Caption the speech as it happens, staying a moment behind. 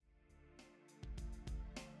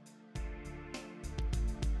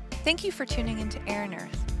Thank you for tuning into Air and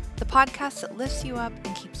Earth, the podcast that lifts you up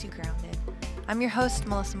and keeps you grounded. I'm your host,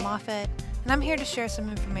 Melissa Moffett, and I'm here to share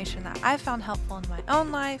some information that I've found helpful in my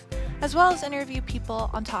own life, as well as interview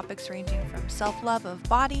people on topics ranging from self-love of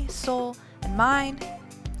body, soul, and mind,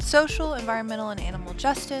 social, environmental, and animal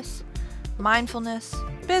justice, mindfulness,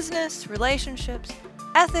 business, relationships,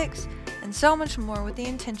 ethics, and so much more, with the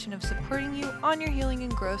intention of supporting you on your healing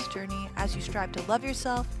and growth journey as you strive to love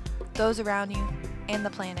yourself, those around you, and the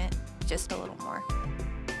planet just a little more.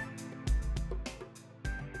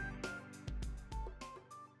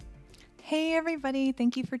 Hey everybody,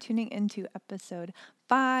 thank you for tuning into episode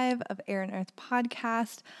 5 of Air and Earth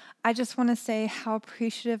podcast. I just want to say how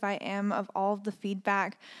appreciative I am of all of the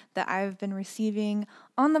feedback that I've been receiving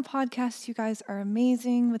on the podcast. You guys are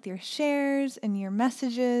amazing with your shares and your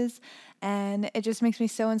messages, and it just makes me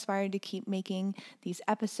so inspired to keep making these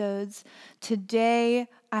episodes. Today,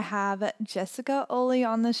 I have Jessica Oli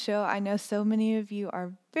on the show. I know so many of you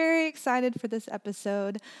are very excited for this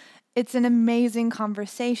episode. It's an amazing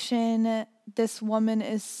conversation. This woman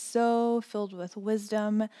is so filled with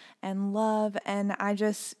wisdom and love, and I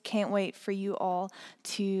just can't wait for you all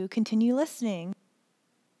to continue listening.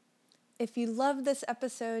 If you love this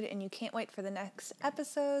episode and you can't wait for the next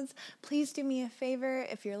episodes, please do me a favor.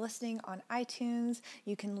 If you're listening on iTunes,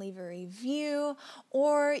 you can leave a review,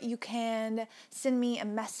 or you can send me a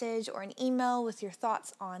message or an email with your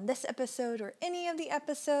thoughts on this episode or any of the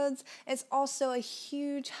episodes. It's also a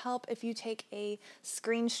huge help if you take a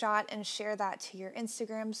screenshot and share that to your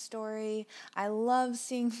Instagram story. I love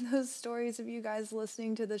seeing those stories of you guys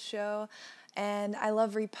listening to the show, and I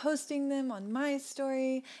love reposting them on my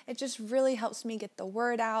story. It just really helps me get the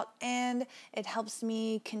word out, and it helps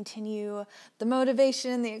me continue the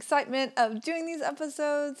motivation, the excitement of doing these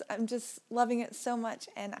episodes. I'm just loving it so much,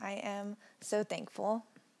 and I am so thankful.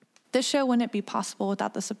 This show wouldn't be possible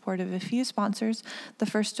without the support of a few sponsors, the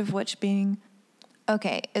first of which being,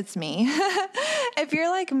 okay, it's me. If you're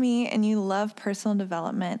like me and you love personal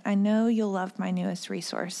development, I know you'll love my newest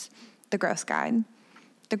resource, The Growth Guide.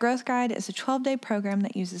 The Growth Guide is a 12-day program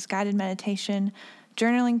that uses guided meditation,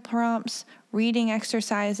 journaling prompts, reading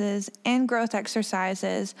exercises, and growth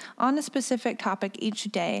exercises on a specific topic each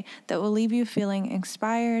day that will leave you feeling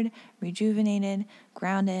inspired, rejuvenated,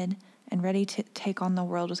 grounded, and ready to take on the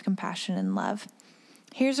world with compassion and love.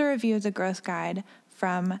 Here's a review of the Growth Guide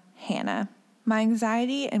from Hannah. My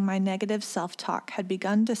anxiety and my negative self-talk had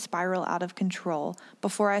begun to spiral out of control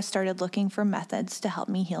before I started looking for methods to help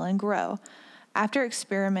me heal and grow. After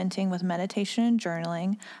experimenting with meditation and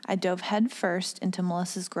journaling, I dove headfirst into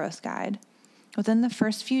Melissa's Growth Guide. Within the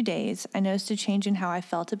first few days, I noticed a change in how I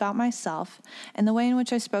felt about myself and the way in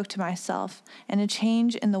which I spoke to myself, and a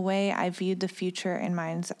change in the way I viewed the future and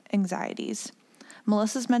my anxieties.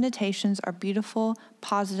 Melissa's meditations are beautiful,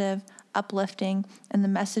 positive, uplifting, and the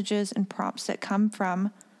messages and prompts that come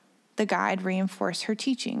from the guide reinforce her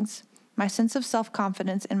teachings. My sense of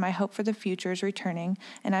self-confidence and my hope for the future is returning,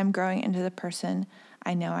 and I'm growing into the person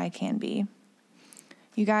I know I can be.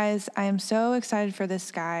 You guys, I am so excited for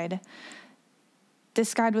this guide.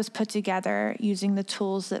 This guide was put together using the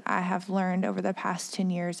tools that I have learned over the past 10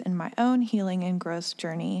 years in my own healing and growth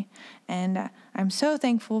journey, and I'm so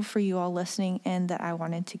thankful for you all listening in that I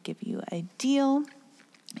wanted to give you a deal.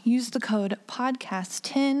 Use the code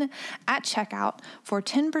podcast10 at checkout for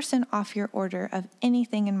 10% off your order of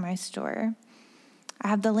anything in my store. I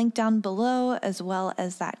have the link down below, as well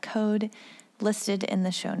as that code listed in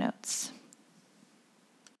the show notes.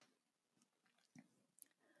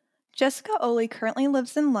 Jessica Oli currently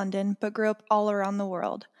lives in London, but grew up all around the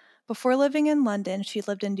world. Before living in London, she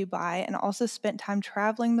lived in Dubai and also spent time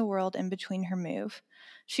traveling the world in between her move.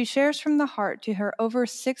 She shares from the heart to her over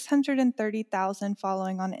 630,000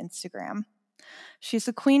 following on Instagram. She's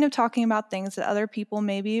the queen of talking about things that other people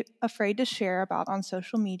may be afraid to share about on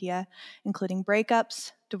social media, including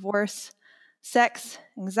breakups, divorce, sex,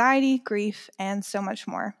 anxiety, grief, and so much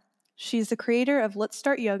more. She's the creator of Let's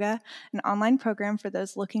Start Yoga, an online program for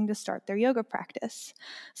those looking to start their yoga practice.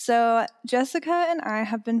 So Jessica and I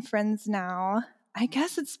have been friends now. I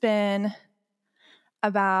guess it's been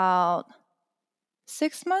about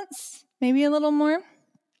 6 months, maybe a little more.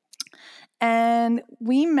 And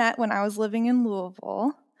we met when I was living in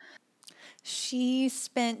Louisville. She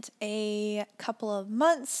spent a couple of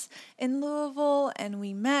months in Louisville, and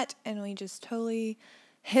we met, and we just totally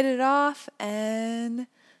hit it off and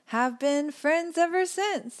have been friends ever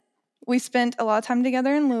since. We spent a lot of time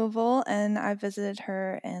together in Louisville, and I visited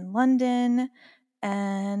her in London,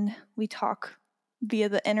 and we talk via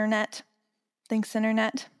the internet, thanks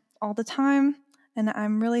internet, all the time. and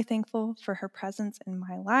I'm really thankful for her presence in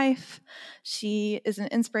my life. She is an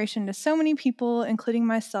inspiration to so many people, including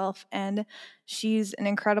myself, and she's an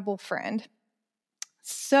incredible friend.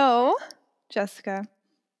 So, Jessica,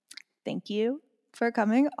 thank you for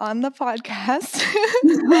coming on the podcast.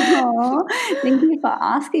 Oh, thank you for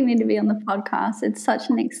asking me to be on the podcast. It's such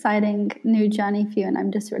an exciting new journey for you, and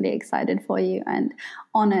I'm just really excited for you and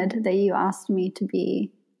honored that you asked me to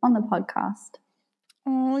be on the podcast.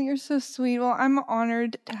 Oh, you're so sweet. Well, I'm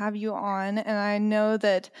honored to have you on, and I know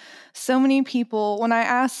that so many people, when I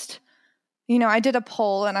asked, I did a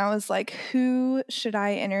poll and I was like, who should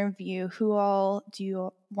I interview? Who all do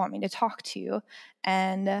you want me to talk to?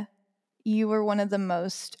 And you were one of the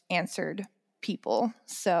most answered people.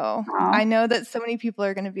 So I know that so many people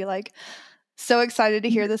are going to be like so excited to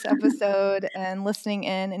hear this episode and listening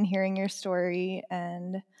in and hearing your story.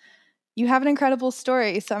 And you have an incredible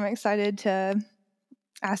story. So I'm excited to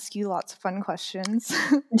ask you lots of fun questions.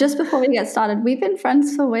 Just before we get started, we've been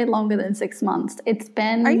friends for way longer than 6 months. It's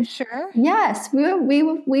been. Are you sure? Yes,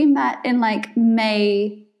 we met in like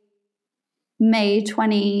May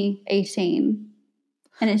 2018,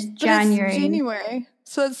 and it's January. It's January,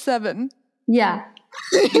 so it's 7. Yeah.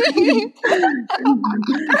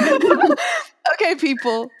 Okay,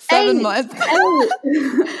 people, 7 months. 8.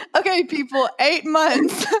 Okay, people, 8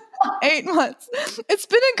 months. 8 months. It's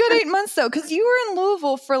been a good 8 months though, because you were in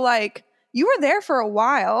Louisville for you were there for a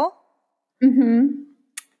while. Mm-hmm.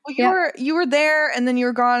 Well, you were there, and then you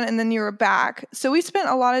were gone, and then you were back. So we spent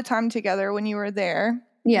a lot of time together when you were there.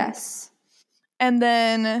 Yes. And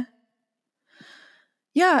then,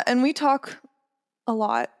 and we talk a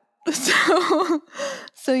lot.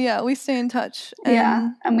 So yeah, we stay in touch.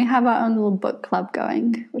 And we have our own little book club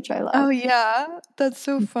going, which I love. Oh yeah, that's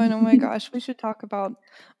so fun. Oh my gosh, we should talk about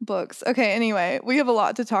books. Okay, anyway, we have a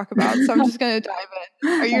lot to talk about, so I'm just going to dive in.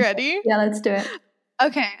 Are you ready? Yeah, let's do it.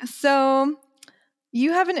 Okay, so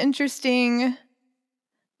you have an interesting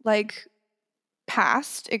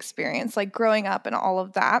past experience, growing up and all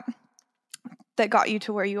of that got you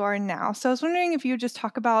to where you are now. So I was wondering if you would just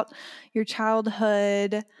talk about your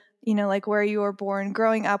childhood, where you were born,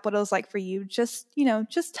 growing up, what it was like for you. Just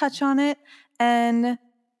touch on it. And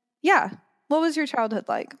what was your childhood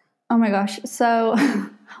like? Oh my gosh. So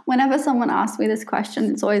whenever someone asks me this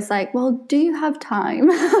question, it's always like, well, do you have time?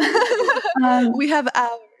 We have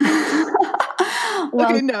hours.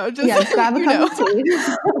 Well, okay, no, just grab a cup of tea.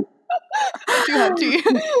 Do you have tea?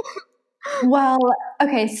 Well,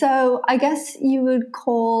 okay, so I guess you would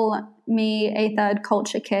call me a third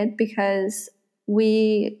culture kid because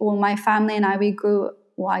my family and I grew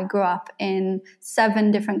up in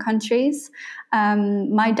 7 different countries.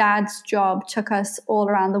 My dad's job took us all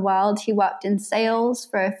around the world. He worked in sales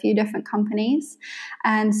for a few different companies.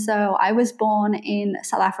 And so I was born in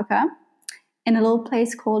South Africa, in a little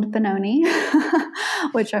place called Benoni,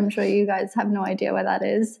 which I'm sure you guys have no idea where that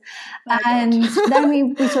is. And then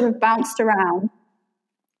we sort of bounced around.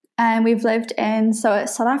 And we've lived in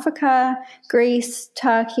South Africa, Greece,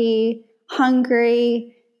 Turkey,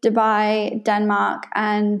 Hungary, Dubai, Denmark,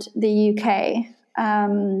 and the UK.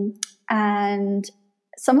 And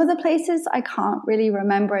some of the places I can't really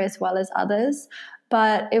remember as well as others,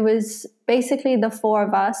 but it was basically the 4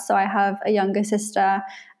 of us. So I have a younger sister,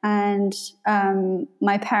 and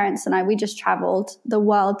my parents and we just traveled the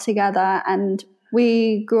world together, and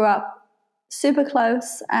we grew up super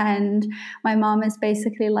close, and my mom is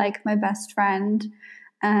basically like my best friend,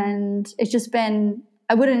 and it's just been,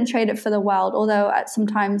 I wouldn't trade it for the world, although at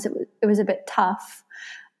sometimes it was a bit tough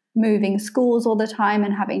moving schools all the time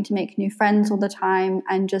and having to make new friends all the time,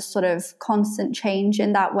 and just sort of constant change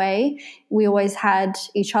in that way. We always had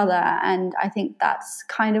each other, and I think that's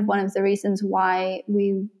kind of one of the reasons why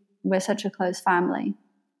we're such a close family.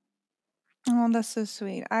 Oh, that's so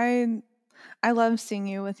sweet. I love seeing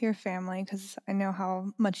you with your family because I know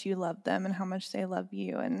how much you love them and how much they love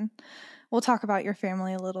you. And we'll talk about your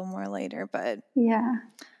family a little more later. But yeah.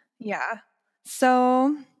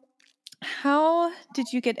 So how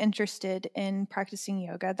did you get interested in practicing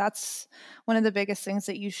yoga? That's one of the biggest things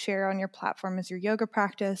that you share on your platform is your yoga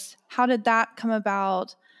practice. How did that come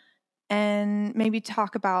about? And maybe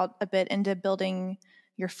talk about a bit into building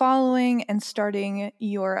your following and starting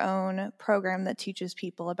your own program that teaches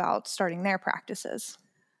people about starting their practices.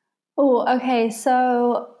 Oh, okay.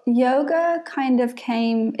 So yoga kind of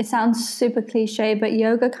came, it sounds super cliche, but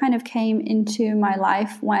yoga kind of came into my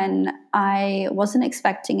life when I wasn't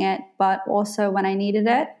expecting it, but also when I needed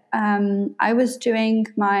it. I was doing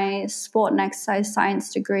my sport and exercise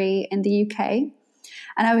science degree in the UK,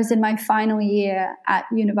 And I was in my final year at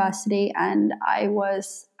university and I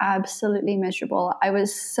was absolutely miserable. I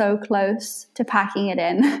was so close to packing it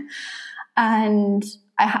in. And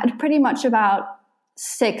I had pretty much about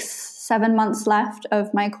 6-7 months left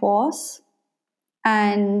of my course.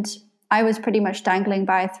 And I was pretty much dangling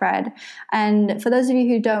by a thread. And for those of you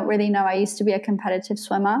who don't really know, I used to be a competitive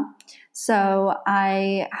swimmer. So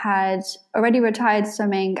I had already retired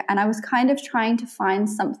swimming, and I was kind of trying to find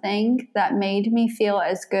something that made me feel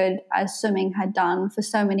as good as swimming had done for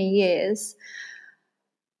so many years.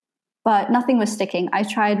 But nothing was sticking. I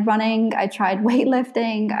tried running, I tried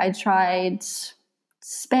weightlifting, I tried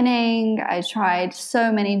spinning, I tried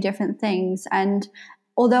so many different things. And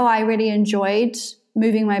although I really enjoyed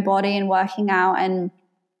moving my body and working out and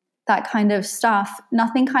that kind of stuff,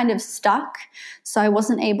 nothing kind of stuck. So I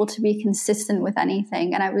wasn't able to be consistent with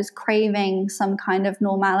anything. And I was craving some kind of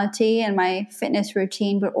normality in my fitness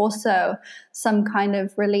routine, but also some kind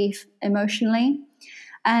of relief emotionally.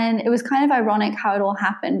 And it was kind of ironic how it all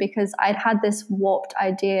happened, because I'd had this warped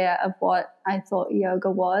idea of what I thought yoga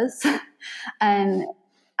was. And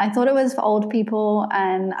I thought it was for old people,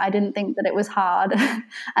 and I didn't think that it was hard.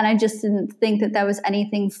 And I just didn't think that there was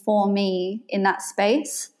anything for me in that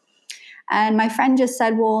space. And my friend just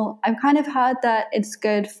said, well, I've kind of heard that it's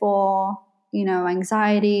good for,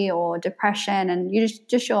 anxiety or depression, and you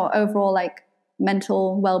just your overall like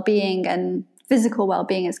mental well-being and physical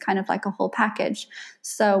well-being is kind of like a whole package.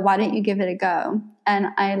 So why don't you give it a go? And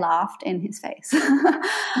I laughed in his face.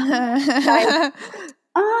 I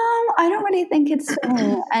don't really think it's for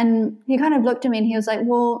me. And he kind of looked at me and he was like,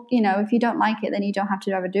 well, if you don't like it, then you don't have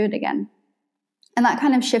to ever do it again. And that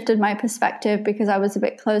kind of shifted my perspective, because I was a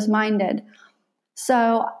bit closed-minded.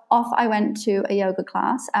 So off I went to a yoga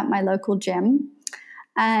class at my local gym.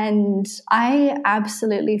 And I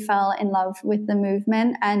absolutely fell in love with the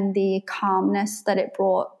movement and the calmness that it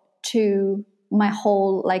brought to my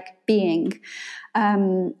whole being.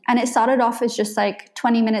 And it started off as just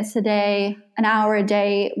 20 minutes a day, an hour a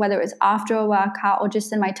day, whether it was after a workout or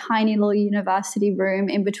just in my tiny little university room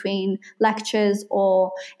in between lectures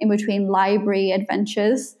or in between library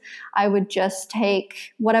adventures. I would just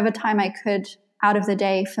take whatever time I could out of the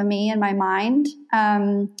day for me and my mind.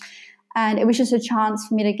 And it was just a chance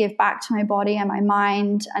for me to give back to my body and my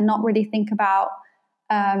mind and not really think about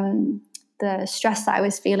the stress that I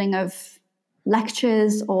was feeling of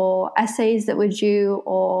lectures or essays that were due,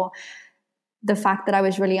 or the fact that I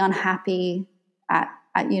was really unhappy at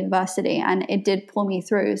university. And it did pull me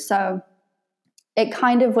through. So it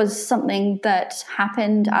kind of was something that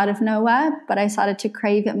happened out of nowhere, but I started to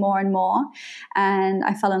crave it more and more. And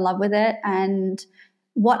I fell in love with it. And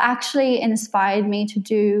what actually inspired me to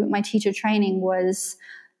do my teacher training was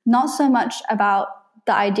not so much about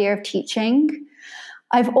the idea of teaching.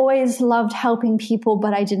 I've always loved helping people,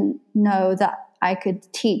 but I didn't know that I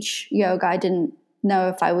could teach yoga. I didn't know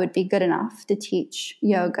if I would be good enough to teach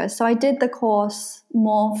yoga. So I did the course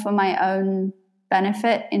more for my own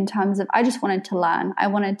benefit, in terms of I just wanted to learn. I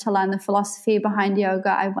wanted to learn the philosophy behind yoga.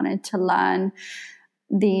 I wanted to learn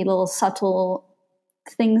the little subtle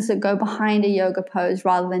things that go behind a yoga pose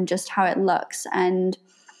rather than just how it looks. And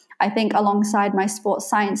I think alongside my sports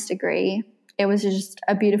science degree, it was just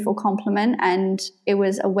a beautiful complement, and it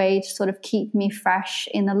was a way to sort of keep me fresh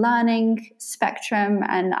in the learning spectrum.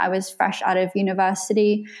 And I was fresh out of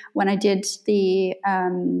university when I did the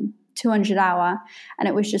 200 hour, and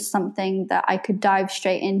it was just something that I could dive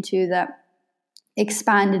straight into that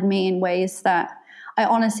expanded me in ways that I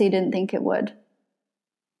honestly didn't think it would.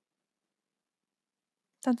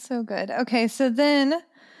 That's so good. Okay, so then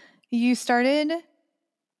you started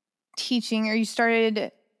teaching, or you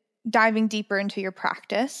started diving deeper into your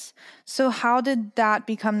practice. So how did that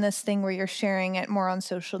become this thing where you're sharing it more on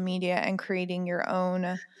social media and creating your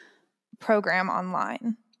own program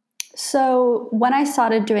online? So when I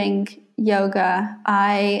started doing yoga,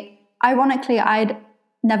 ironically, I'd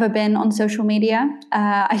never been on social media.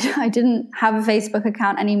 I didn't have a Facebook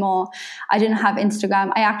account anymore. I didn't have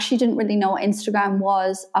Instagram. I actually didn't really know what Instagram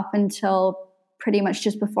was up until pretty much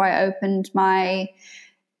just before I opened my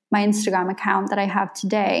Instagram account that I have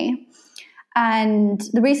today. And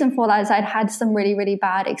the reason for that is I'd had some really, really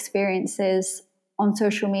bad experiences on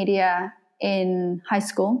social media in high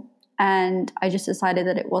school, and I just decided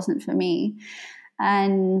that it wasn't for me.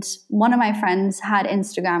 And one of my friends had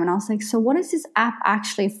Instagram, and I was like, so what is this app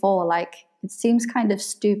actually for? It seems kind of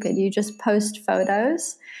stupid. You just post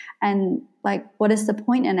photos, and what is the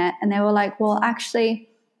point in it? And they were like, well, actually,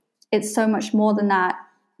 it's so much more than that.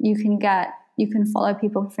 You can follow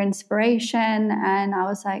people for inspiration. And I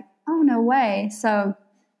was like, oh, no way. So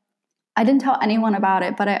I didn't tell anyone about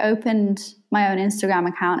it, but I opened my own Instagram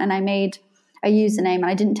account and I made a username, and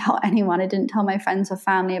I didn't tell anyone. I didn't tell my friends or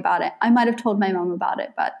family about it. I might have told my mom about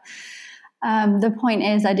it, but the point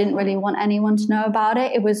is, I didn't really want anyone to know about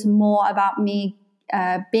it. It was more about me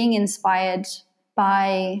being inspired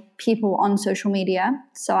by people on social media.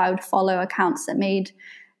 So I would follow accounts that made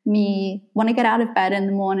me want to get out of bed in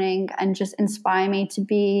the morning and just inspire me to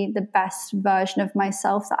be the best version of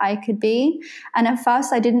myself that I could be. And at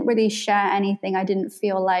first, I didn't really share anything. I didn't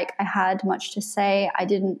feel like I had much to say. I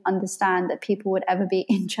didn't understand that people would ever be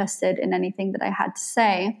interested in anything that I had to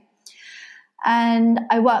say. And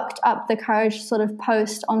I worked up the courage to sort of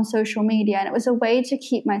post on social media. And it was a way to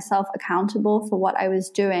keep myself accountable for what I was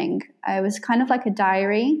doing. It was kind of like a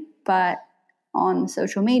diary, but on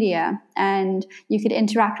social media. And you could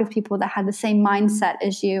interact with people that had the same mindset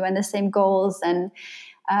as you and the same goals. And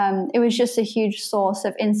it was just a huge source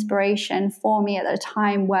of inspiration for me at a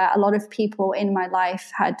time where a lot of people in my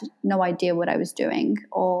life had no idea what I was doing,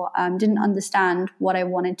 or didn't understand what I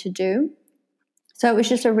wanted to do. So it was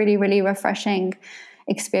just a really, really refreshing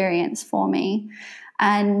experience for me.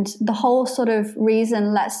 And the whole sort of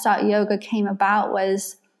reason Let's Start Yoga came about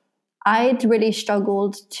was I'd really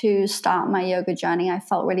struggled to start my yoga journey. I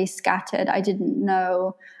felt really scattered. I didn't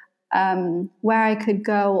know where I could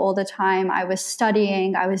go all the time. I was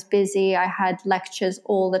studying, I was busy, I had lectures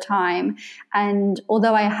all the time. And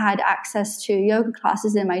although I had access to yoga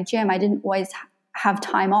classes in my gym, I didn't always have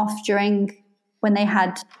time off during when they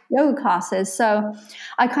had yoga classes. So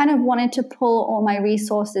I kind of wanted to pull all my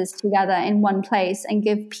resources together in one place and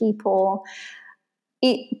give people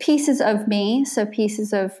pieces of me, so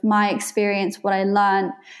pieces of my experience, what I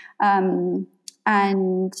learned,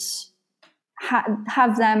 and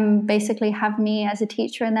have them basically have me as a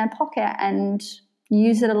teacher in their pocket and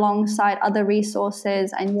use it alongside other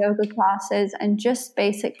resources and yoga classes, and just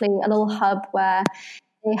basically a little hub where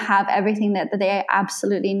they have everything that they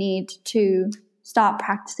absolutely need to start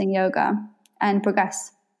practicing yoga and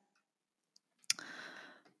progress.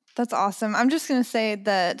 That's awesome. I'm just going to say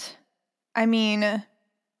that, I mean,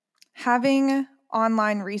 having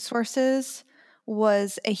online resources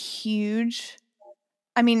was a huge,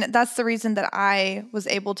 that's the reason that I was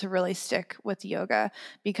able to really stick with yoga,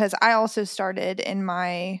 because I also started in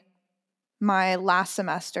my last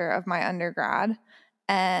semester of my undergrad,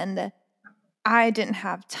 and I didn't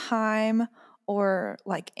have time or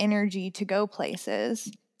like energy to go places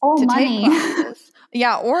or to money. take classes.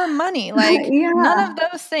 Yeah, or money. Like yeah. None of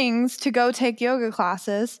those things to go take yoga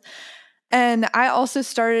classes. And I also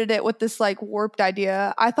started it with this like warped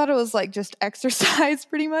idea. I thought it was like just exercise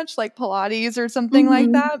pretty much, like Pilates or something like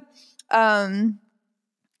that.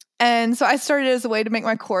 And so I started as a way to make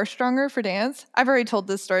my core stronger for dance. I've already told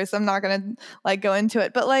this story, so I'm not going to like go into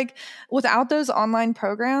it. But like without those online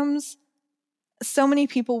programs, so many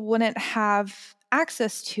people wouldn't have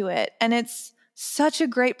access to it. And it's such a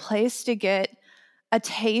great place to get a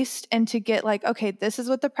taste and to get like, okay, this is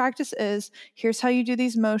what the practice is. Here's how you do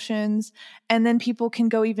these motions. And then people can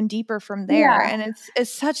go even deeper from there. Yeah. And it's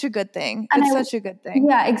such a good thing. And it's such a good thing.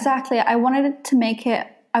 Yeah, exactly. I wanted to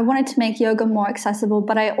make yoga more accessible,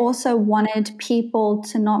 but I also wanted people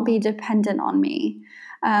to not be dependent on me.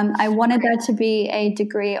 I wanted there to be a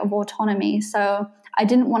degree of autonomy. So I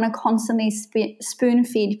didn't want to constantly spoon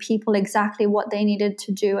feed people exactly what they needed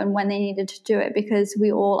to do and when they needed to do it, because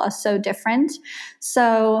we all are so different.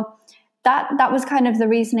 So that was kind of the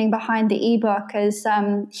reasoning behind the ebook is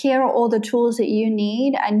here are all the tools that you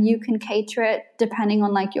need, and you can cater it depending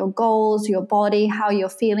on like your goals, your body, how you're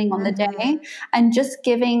feeling on the day, and just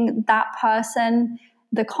giving that person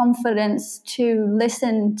the confidence to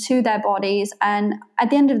listen to their bodies. And at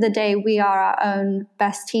the end of the day, we are our own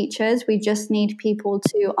best teachers. We just need people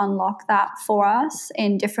to unlock that for us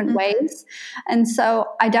in different ways. And so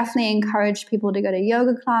I definitely encourage people to go to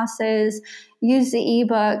yoga classes, use the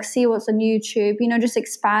ebook, see what's on YouTube, just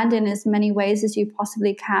expand in as many ways as you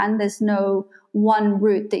possibly can. There's no one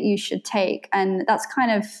route that you should take. And that's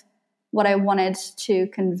kind of what I wanted to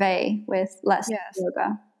convey with Let's Do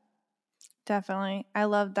Yoga. Definitely. I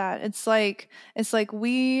love that. It's like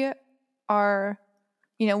we are,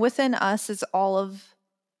 within us is all of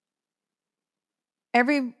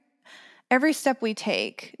every step we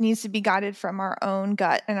take needs to be guided from our own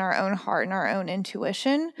gut and our own heart and our own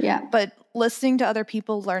intuition. Yeah. But listening to other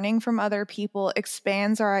people, learning from other people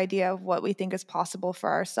expands our idea of what we think is possible for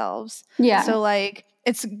ourselves. Yeah. So like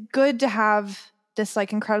it's good to have this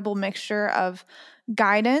like incredible mixture of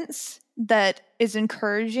guidance that is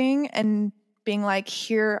encouraging and being like,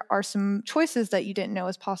 here are some choices that you didn't know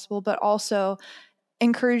was possible, but also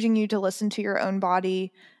encouraging you to listen to your own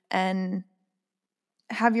body and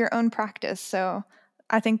have your own practice. So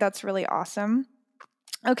I think that's really awesome.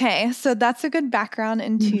 Okay, so that's a good background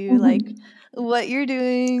into like what you're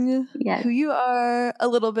doing, Yes. who you are a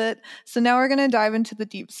little bit. So now we're going to dive into the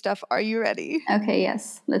deep stuff. Are you ready? Okay,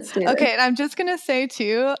 yes, let's do it. Okay, and I'm just going to say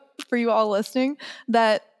too, for you all listening,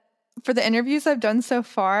 that for the interviews I've done so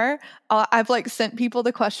far, I've like sent people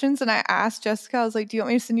the questions, and I asked Jessica, I was like, do you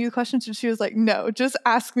want me to send you the questions? And she was like, no, just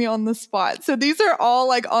ask me on the spot. So these are all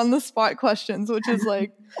like on the spot questions, which is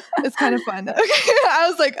like, it's kind of fun. Okay, I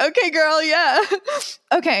was like, okay, girl, yeah.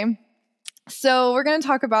 Okay, so we're going to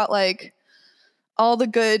talk about like all the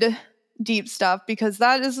good deep stuff, because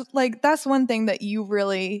that is like, that's one thing that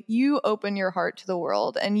you open your heart to the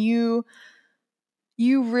world, and you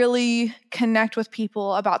really connect with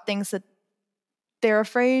people about things that they're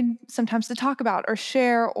afraid sometimes to talk about or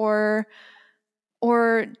share, or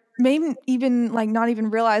maybe even like not even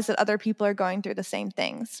realize that other people are going through the same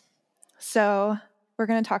things. So we're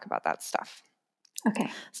going to talk about that stuff. Okay.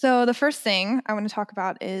 So the first thing I want to talk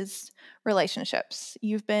about is relationships.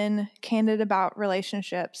 You've been candid about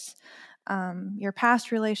relationships, your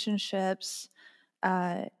past relationships.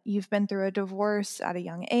 You've been through a divorce at a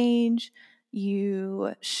young age.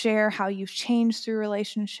 You share how you've changed through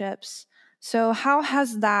relationships. So how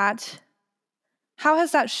has that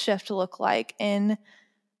shift look like in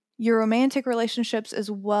your romantic relationships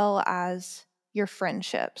as well as your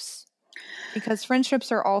friendships? Because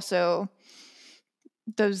friendships are also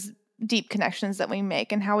those deep connections that we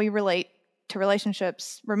make, and how we relate to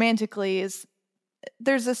relationships romantically is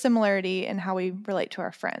there's a similarity in how we relate to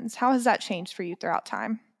our friends. How has that changed for you throughout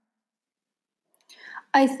time?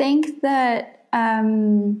 I think that I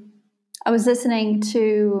was listening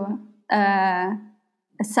to a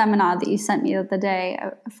seminar that you sent me the other day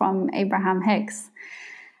from Abraham Hicks,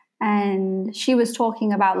 and she was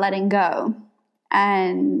talking about letting go.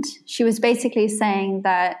 And she was basically saying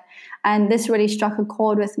that, and this really struck a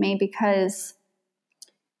chord with me, because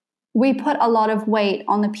we put a lot of weight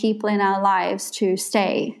on the people in our lives to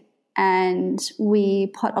stay, and we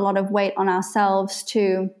put a lot of weight on ourselves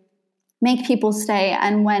to make people stay.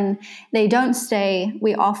 And when they don't stay,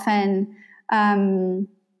 we often think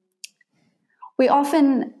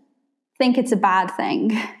it's a bad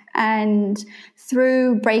thing. And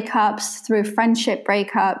through breakups, through friendship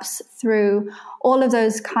breakups, through all of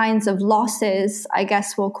those kinds of losses, I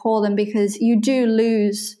guess we'll call them, because you do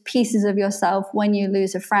lose pieces of yourself when you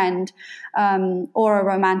lose a friend or a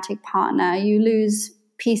romantic partner. You lose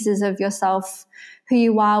pieces of yourself, who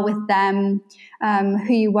you are with them,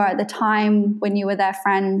 who you were at the time when you were their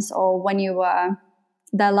friends, or when you were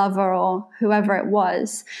their lover, or whoever it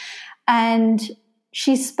was. And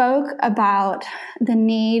she spoke about the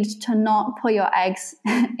need to not put your eggs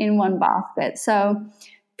in one basket. So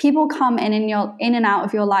people come in and out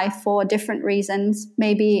of your life for different reasons.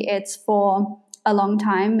 Maybe it's for a long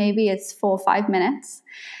time. Maybe it's for 5 minutes.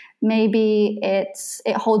 Maybe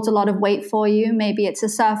it holds a lot of weight for you. Maybe it's a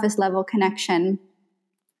surface level connection.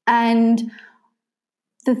 And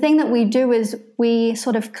the thing that we do is we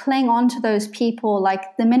sort of cling on to those people.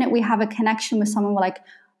 Like the minute we have a connection with someone, we're like,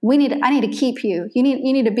 I need to keep you. You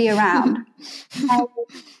need to be around.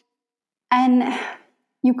 And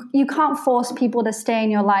you can't force people to stay in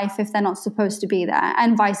your life if they're not supposed to be there,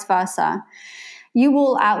 and vice versa. You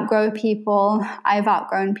will outgrow people. I've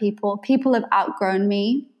outgrown people. People have outgrown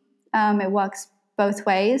me. It works both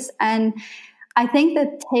ways. And I think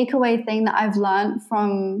the takeaway thing that I've learned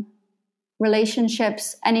from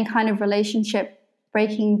relationships, any kind of relationship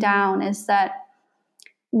breaking down, is that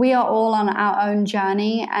we are all on our own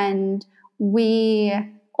journey, and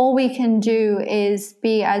all we can do is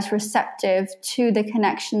be as receptive to the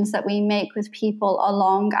connections that we make with people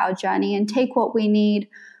along our journey, and take what we need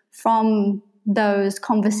from those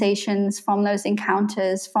conversations, from those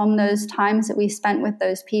encounters, from those times that we spent with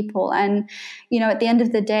those people. And, at the end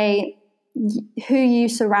of the day, who you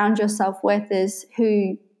surround yourself with is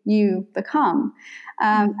who you become.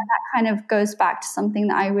 And that kind of goes back to something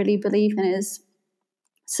that I really believe in, is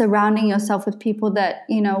surrounding yourself with people that,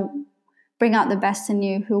 bring out the best in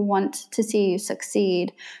you, who want to see you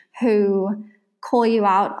succeed, who call you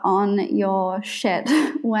out on your shit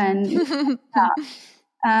when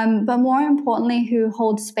but more importantly, who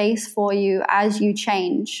hold space for you as you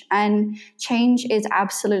change. And change is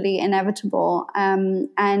absolutely inevitable. And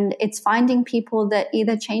it's finding people that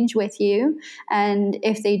either change with you, and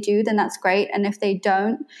if they do, then that's great. And if they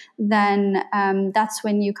don't, then that's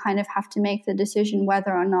when you kind of have to make the decision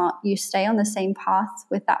whether or not you stay on the same path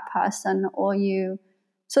with that person, or you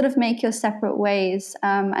sort of make your separate ways.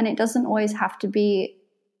 And it doesn't always have to be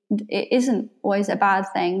it isn't always a bad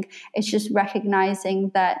thing. It's just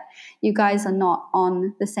recognizing that you guys are not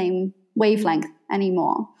on the same wavelength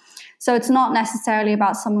anymore. So it's not necessarily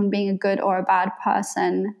about someone being a good or a bad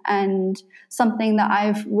person. And something that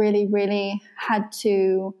I've really, really had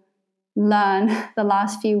to learn the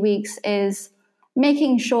last few weeks is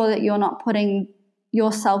making sure that you're not putting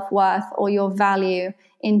your self-worth or your value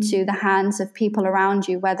into the hands of people around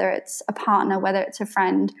you, whether it's a partner, whether it's a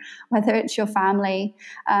friend, whether it's your family,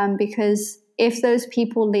 because if those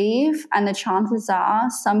people leave, and the chances are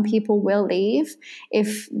some people will leave,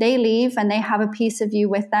 if they leave and they have a piece of you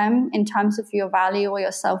with them in terms of your value or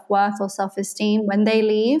your self-worth or self-esteem, when they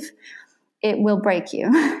leave, it will break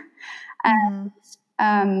you.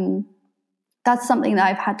 And that's something that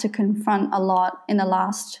I've had to confront a lot in the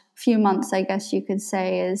last few months, I guess you could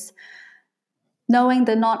say, is knowing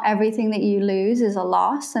that not everything that you lose is a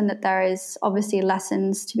loss, and that there is obviously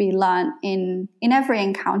lessons to be learned in every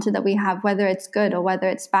encounter that we have, whether it's good or whether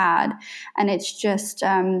it's bad. And it's just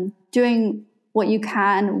doing what you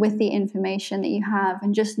can with the information that you have,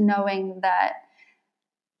 and just knowing that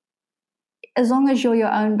as long as you're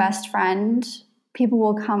your own best friend, people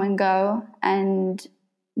will come and go, and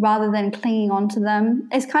rather than clinging on to them,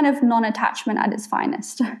 it's kind of non-attachment at its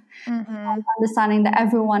finest. Understanding that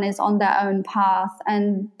everyone is on their own path,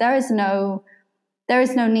 and there is no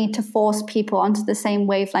need to force people onto the same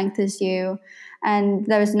wavelength as you, and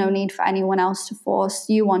there is no need for anyone else to force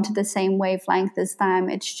you onto the same wavelength as them.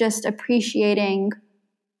 It's just appreciating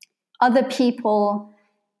other people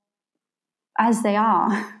as they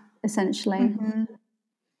are, essentially.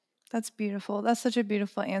 That's beautiful. That's such a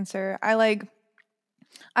beautiful answer.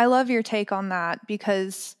 I love your take on that,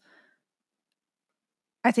 because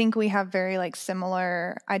I think we have very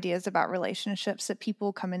similar ideas about relationships, that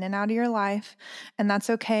people come in and out of your life, and that's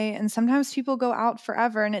okay. And sometimes people go out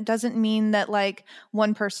forever, and it doesn't mean that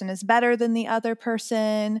one person is better than the other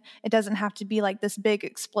person. It doesn't have to be this big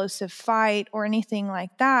explosive fight or anything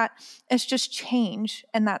like that. It's just change,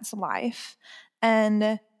 and that's life.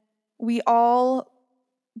 And we all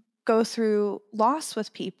go through loss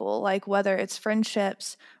with people, whether it's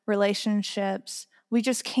friendships, relationships. We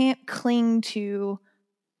just can't cling to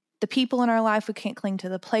the people in our life. We can't cling to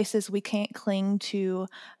the places. We can't cling to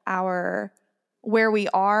where we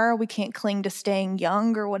are. We can't cling to staying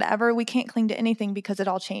young or whatever. We can't cling to anything, because it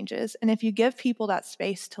all changes. And if you give people that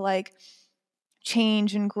space to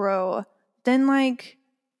change and grow, then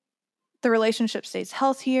the relationship stays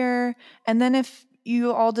healthier. And then if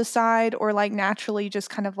you all decide or naturally just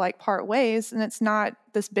kind of part ways, and it's not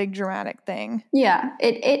this big dramatic thing. Yeah,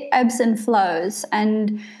 it ebbs and flows.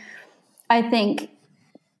 And I think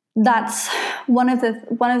that's one of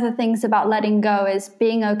the things about letting go, is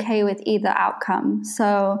being okay with either outcome.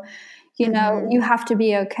 So, you have to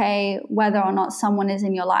be okay whether or not someone is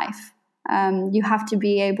in your life. You have to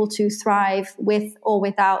be able to thrive with or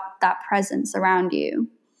without that presence around you.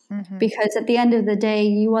 Because at the end of the day,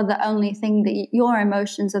 you are the only thing your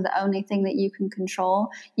emotions are the only thing that you can control.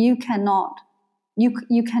 You cannot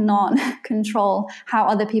control how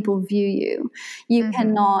other people view you. You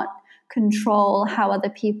cannot control how other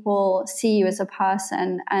people see you as a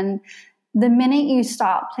person. And the minute you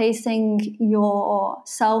start placing your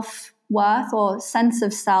self-worth or sense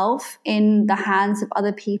of self in the hands of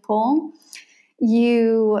other people,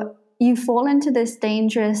 you fall into this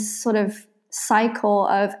dangerous sort of cycle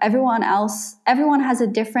of everyone has a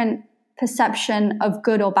different perception of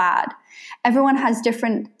good or bad. Everyone has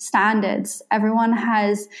different standards. Everyone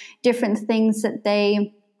has different things that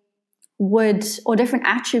they would, or different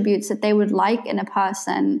attributes that they would like in a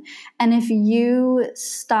person. And if you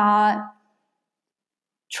start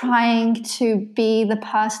trying to be the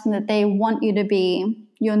person that they want you to be,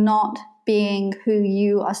 you're not being who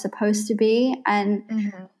you are supposed to be.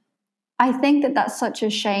 And I think that that's such a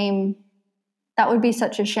shame. That would be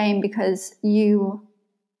such a shame, because you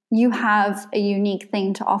have a unique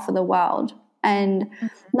thing to offer the world, and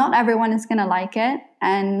not everyone is going to like it,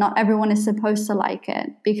 and not everyone is supposed to like it,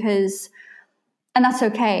 and that's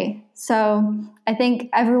okay. So I think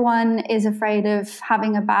everyone is afraid of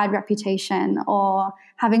having a bad reputation, or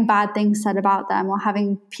having bad things said about them, or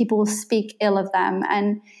having people speak ill of them.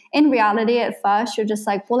 And in reality, at first, you're just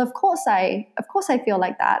like, well, of course I feel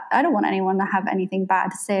like that. I don't want anyone to have anything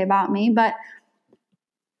bad to say about me. But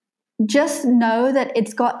just know that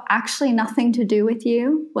it's got actually nothing to do with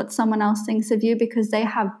you, what someone else thinks of you, because they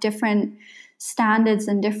have different standards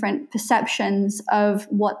and different perceptions of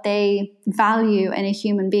what they value in a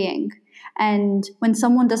human being. And when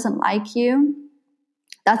someone doesn't like you,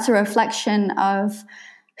 that's a reflection of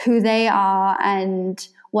who they are and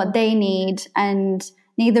what they need. And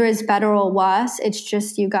neither is better or worse. It's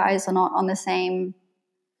just you guys are not on the same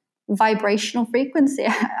vibrational frequency,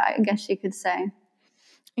 I guess you could say.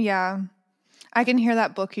 Yeah. I can hear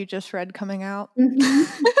that book you just read coming out. Mm-hmm.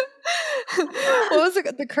 What was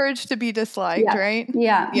it? The Courage to be Disliked, right?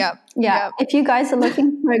 Yeah. If you guys are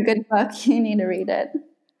looking for a good book, you need to read it.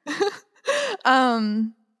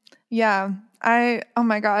 Yeah. Oh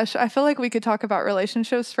my gosh, I feel like we could talk about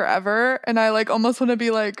relationships forever, and I like almost want to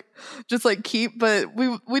be like just like keep, but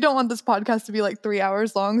we don't want this podcast to be like 3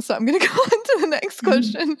 hours long, so I'm gonna go on to the next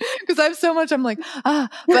question because I have so much. I'm like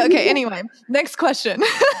but okay. Anyway, next question.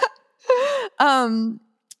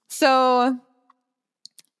 So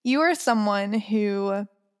you are someone who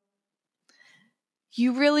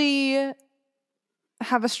you really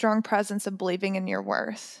have a strong presence of believing in your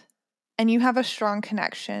worth, and you have a strong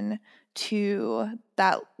connection to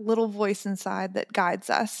that little voice inside that guides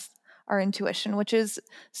us, our intuition, which is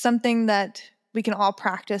something that we can all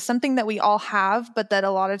practice, something that we all have, but that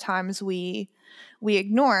a lot of times we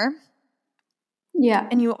ignore. Yeah.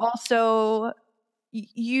 And you also,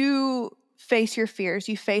 you face your fears,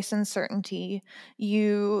 you face uncertainty,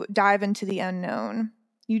 you dive into the unknown,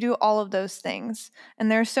 you do all of those things.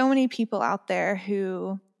 And there are so many people out there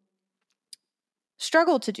who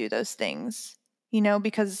struggle to do those things,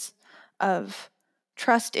 because of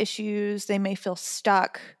trust issues. They may feel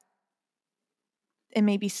stuck. It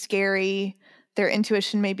may be scary. Their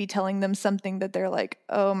intuition may be telling them something that they're like,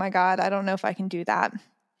 oh my God, I don't know if I can do that.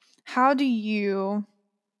 How do you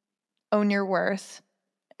own your worth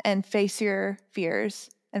and face your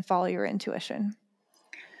fears and follow your intuition?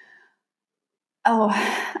 So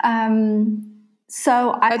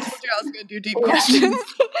I told you I was going to do deep questions.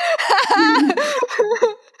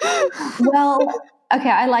 Well, okay,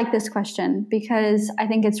 I like this question because I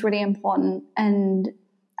think it's really important, and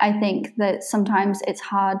I think that sometimes it's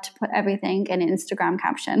hard to put everything in an Instagram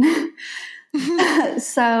caption.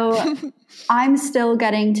 So I'm still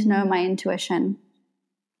getting to know my intuition,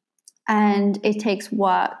 and it takes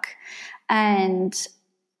work, and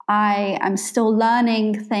I am still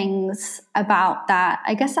learning things about that.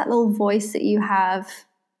 I guess that little voice that you have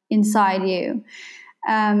inside you.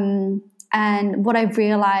 And what I've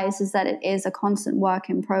realized is that it is a constant work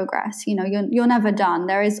in progress. You're never done.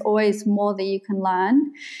 There is always more that you can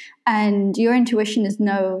learn, and your intuition is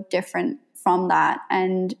no different from that.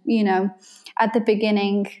 And at the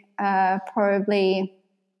beginning, probably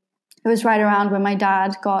it was right around when my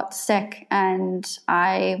dad got sick and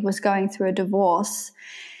I was going through a divorce.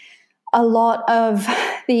 A lot of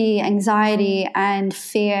the anxiety and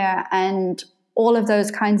fear and all of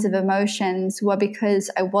those kinds of emotions were because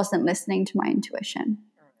I wasn't listening to my intuition.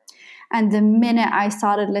 And the minute I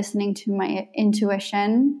started listening to my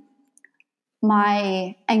intuition,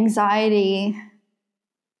 my anxiety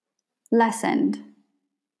lessened.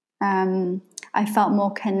 I felt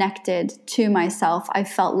more connected to myself. I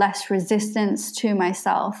felt less resistance to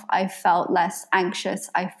myself. I felt less anxious.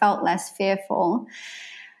 I felt less fearful.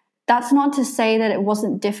 That's not to say that it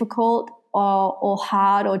wasn't difficult or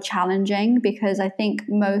hard or challenging, because I think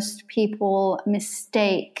most people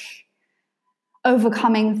mistake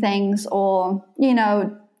overcoming things or,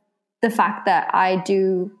 the fact that I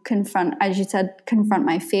do confront, as you said, confront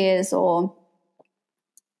my fears or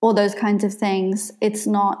all those kinds of things. It's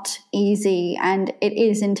not easy and it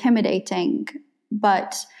is intimidating,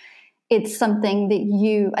 but it's something that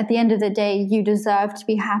you, at the end of the day, you deserve to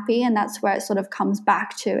be happy. And that's where it sort of comes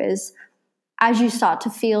back to, is as you start to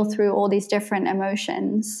feel through all these different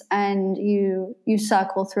emotions and you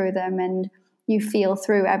circle through them and you feel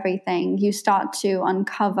through everything, you start to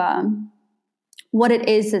uncover what it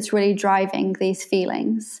is that's really driving these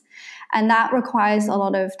feelings. And that requires a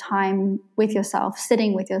lot of time with yourself,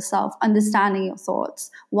 sitting with yourself, understanding your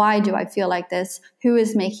thoughts. Why do I feel like this? Who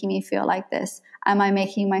is making me feel like this? Am I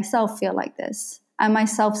making myself feel like this? Am I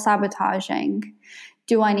self-sabotaging?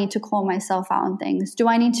 Do I need to call myself out on things? Do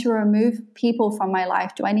I need to remove people from my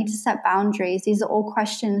life? Do I need to set boundaries? These are all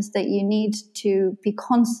questions that you need to be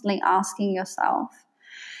constantly asking yourself.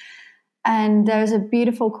 And there's a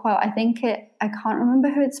beautiful quote. I can't remember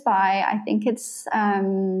who it's by. I think it's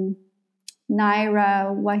Naira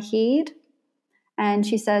Waheed. And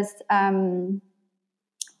she says,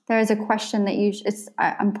 there is a question that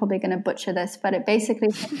I'm probably going to butcher this, but it basically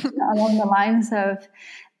along the lines of,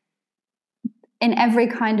 in every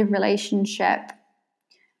kind of relationship,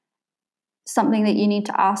 something that you need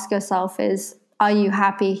to ask yourself is, are you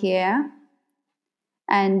happy here?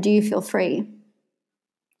 And do you feel free?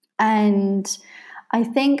 And I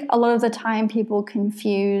think a lot of the time people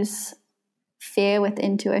confuse fear with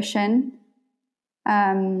intuition.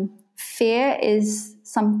 Fear is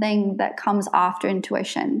something that comes after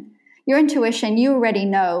intuition. Your intuition, you already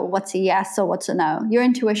know what's a yes or what's a no. Your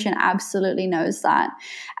intuition absolutely knows that.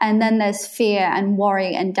 And then there's fear and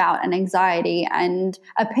worry and doubt and anxiety and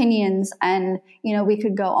opinions. And, we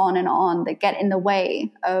could go on that get in the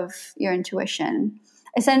way of your intuition.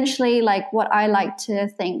 Essentially, like what I like to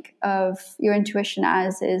think of your intuition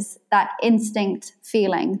as is that instinct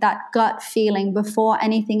feeling, that gut feeling before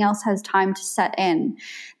anything else has time to set in.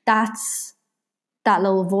 That's that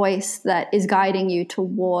little voice that is guiding you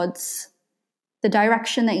towards the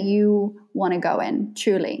direction that you want to go in,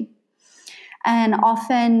 truly. And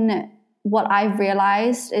often what I've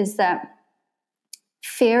realized is that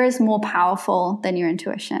fear is more powerful than your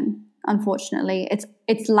intuition. Unfortunately,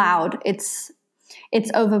 it's loud, it's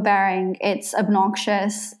overbearing, it's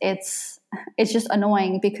obnoxious, it's just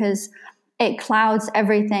annoying because it clouds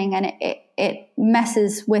everything and it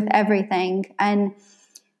messes with everything. And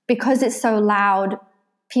because it's so loud,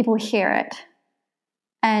 people hear it.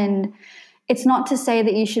 And it's not to say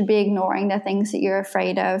that you should be ignoring the things that you're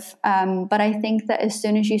afraid of, but I think that as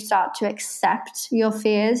soon as you start to accept your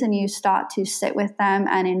fears and you start to sit with them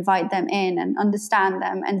and invite them in and understand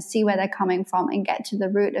them and see where they're coming from and get to the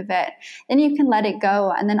root of it, then you can let it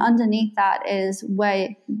go. And then underneath that is where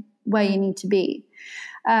you need to be.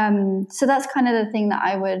 So that's kind of the thing that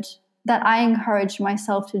I encourage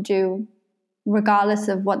myself to do, regardless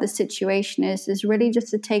of what the situation is really just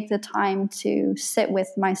to take the time to sit with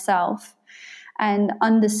myself and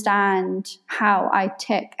understand how I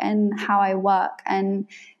tick and how I work, and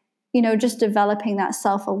just developing that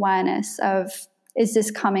self-awareness of, is this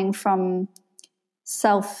coming from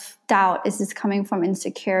self-doubt? Is this coming from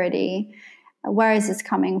insecurity? Where is this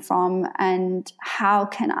coming from? And how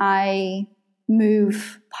can I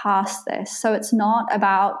move past this? So it's not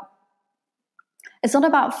about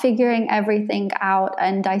figuring everything out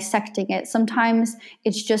and dissecting it. Sometimes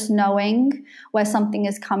it's just knowing where something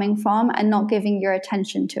is coming from and not giving your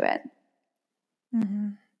attention to it. Mm-hmm.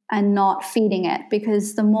 And not feeding it,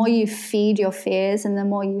 because the more you feed your fears and the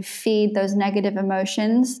more you feed those negative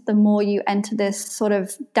emotions, the more you enter this sort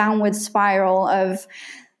of downward spiral of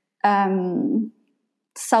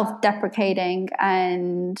self-deprecating,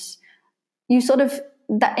 and you sort of,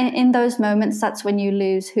 that in those moments, that's when you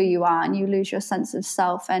lose who you are and you lose your sense of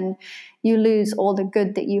self and you lose all the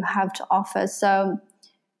good that you have to offer. So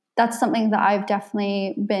that's something that I've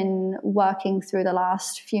definitely been working through the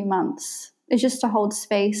last few months, is just to hold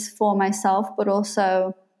space for myself, but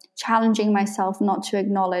also challenging myself not to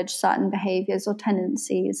acknowledge certain behaviors or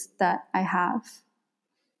tendencies that I have.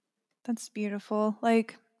 That's beautiful.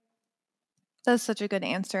 Like, that's such a good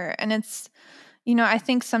answer. And it's, I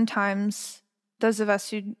think sometimes those of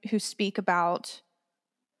us who speak about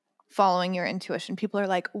following your intuition, people are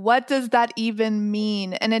like, what does that even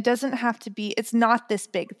mean? And it doesn't have to be, it's not this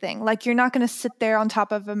big thing. Like, you're not going to sit there on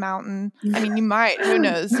top of a mountain. I mean, you might, who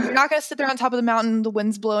knows? You're not going to sit there on top of the mountain, the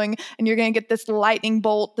wind's blowing, and you're going to get this lightning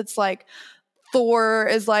bolt that's like, Thor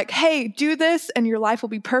is like, hey, do this and your life will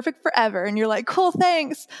be perfect forever. And you're like, cool,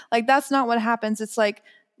 thanks. Like, that's not what happens. It's like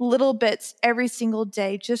little bits every single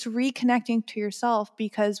day, just reconnecting to yourself,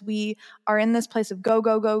 because we are in this place of go,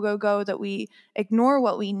 go, go, go, go, that we ignore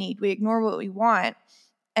what we need. We ignore what we want.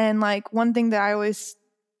 And like, one thing that I always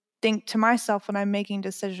think to myself when I'm making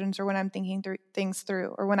decisions, or when I'm thinking things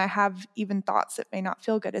through, or when I have even thoughts that may not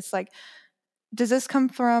feel good, it's like, does this come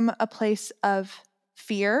from a place of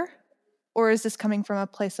fear, or is this coming from a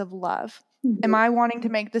place of love? Mm-hmm. Am I wanting to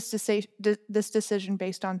make this decision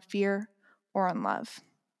based on fear or on love?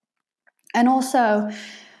 And also,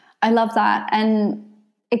 I love that. And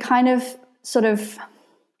it kind of sort of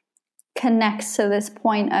connects to this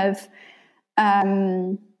point of,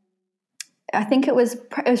 I think it was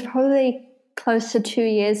probably close to 2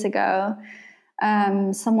 years ago.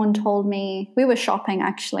 Someone told me, we were shopping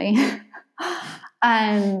actually.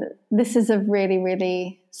 And this is a really,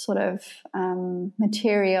 really sort of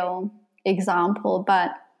material example,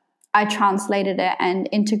 but I translated it and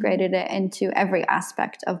integrated it into every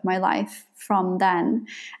aspect of my life from then.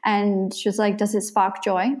 And she was like, does it spark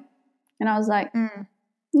joy? And I was like,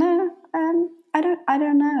 no, I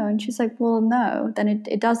don't know. And she's like, well, no, then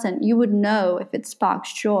it doesn't. You would know if it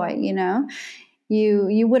sparks joy,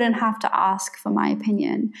 You wouldn't have to ask for my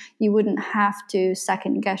opinion. You wouldn't have to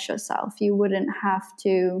second guess yourself. You wouldn't have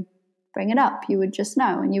to bring it up. You would just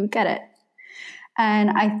know and you would get it. And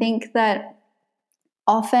I think that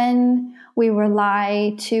often we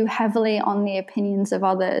rely too heavily on the opinions of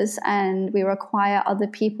others, and we require other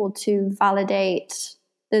people to validate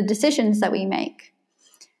the decisions that we make.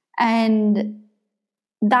 And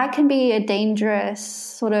that can be a dangerous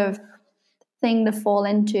sort of thing to fall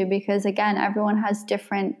into, because again, everyone has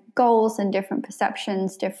different goals and different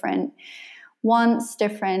perceptions, different wants,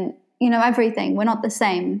 different, everything. We're not the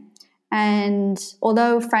same. And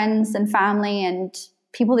although friends and family and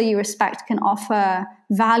people that you respect can offer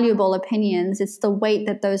valuable opinions, it's the weight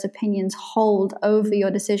that those opinions hold over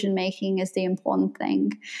your decision making is the important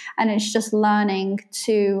thing. And it's just learning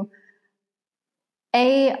to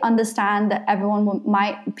understand that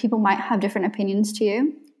people might have different opinions to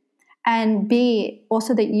you, and B,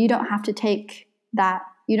 also that you don't have to take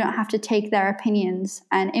their opinions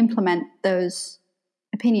and implement those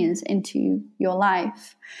opinions into your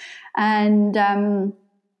life. And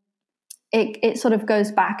it sort of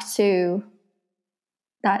goes back to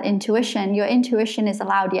that intuition. Your intuition is a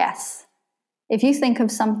loud yes. If you think of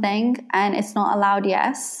something and it's not a loud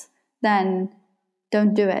yes, then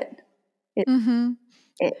don't do it.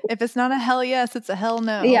 If it's not a hell yes, it's a hell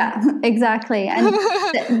no. Yeah, exactly.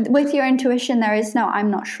 And with your intuition, there is no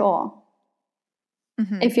I'm not sure.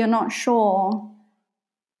 If you're not sure,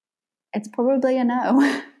 it's probably a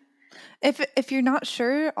no. If you're not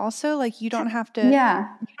sure, also, like, you don't have to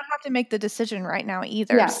make the decision right now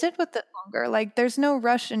either. Yeah. Sit with it longer. Like, there's no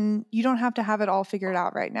rush, and you don't have to have it all figured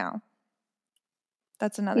out right now.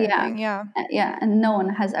 That's another thing. Yeah. Yeah, and no one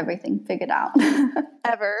has everything figured out.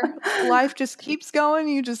 Ever. Life just keeps going.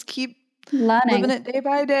 You just keep learning, living it day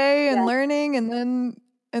by day and learning, and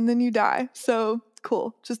then you die. So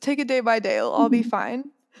cool. Just take it day by day. It'll all be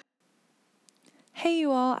fine. Hey,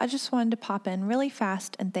 you all. I just wanted to pop in really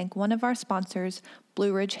fast and thank one of our sponsors,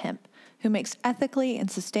 Blue Ridge Hemp, who makes ethically and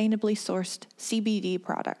sustainably sourced CBD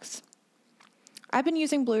products. I've been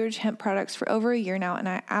using Blue Ridge Hemp products for over a year now, and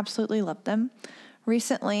I absolutely love them.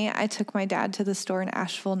 Recently, I took my dad to the store in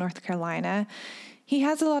Asheville, North Carolina. He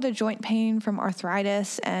has a lot of joint pain from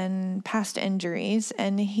arthritis and past injuries,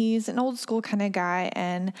 and he's an old school kind of guy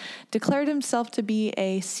and declared himself to be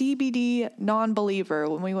a CBD non-believer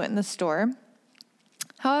when we went in the store.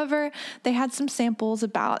 However, they had some samples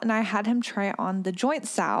about, and I had him try on the joint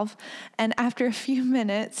salve, and after a few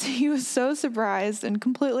minutes, he was so surprised and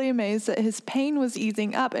completely amazed that his pain was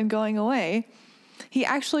easing up and going away. He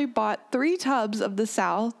actually bought 3 tubs of the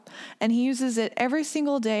salve, and he uses it every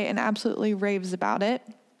single day and absolutely raves about it.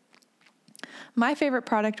 My favorite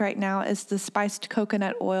product right now is the spiced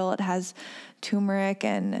coconut oil. It has turmeric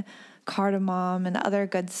and cardamom and other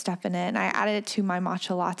good stuff in it, and I added it to my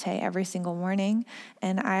matcha latte every single morning,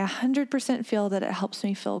 and I 100% feel that it helps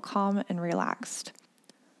me feel calm and relaxed.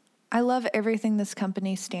 I love everything this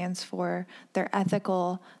company stands for. They're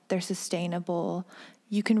ethical, they're sustainable.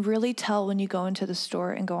 You can really tell when you go into the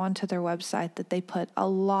store and go onto their website that they put a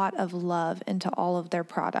lot of love into all of their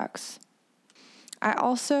products. I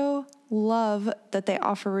also love that they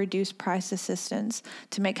offer reduced price assistance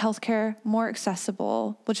to make healthcare more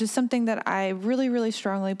accessible, which is something that I really, really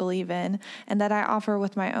strongly believe in and that I offer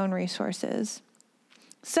with my own resources.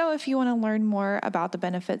 So if you want to learn more about the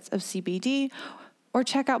benefits of CBD or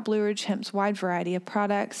check out Blue Ridge Hemp's wide variety of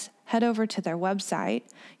products, head over to their website,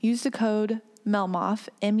 use the code MELMOF,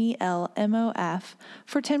 MELMOF,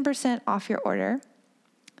 for 10% off your order.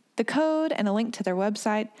 The code and a link to their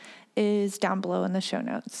website is down below in the show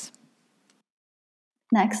notes.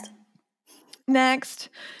 Next,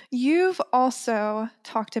 you've also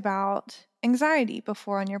talked about anxiety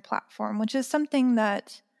before on your platform, which is something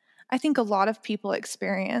that I think a lot of people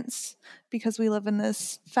experience because we live in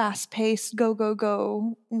this fast-paced,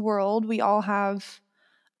 go world. We all have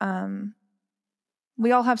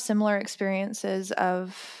similar experiences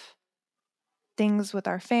of things with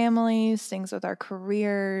our families, things with our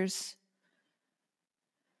careers,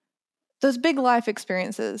 those big life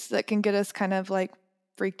experiences that can get us kind of like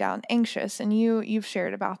freaked out and anxious. And you've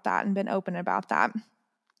shared about that and been open about that.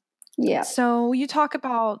 Yeah. So you talk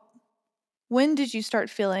about, when did you start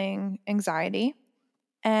feeling anxiety,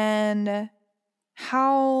 and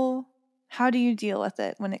how do you deal with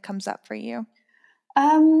it when it comes up for you?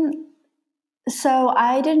 So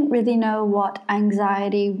I didn't really know what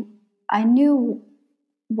anxiety, I knew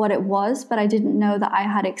what it was, but I didn't know that I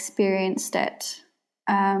had experienced it.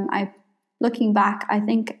 Looking back, I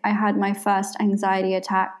think I had my first anxiety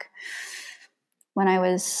attack when I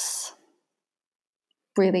was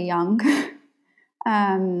really young.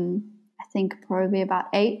 I think probably about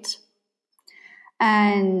 8.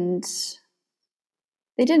 And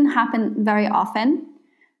they didn't happen very often,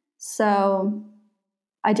 so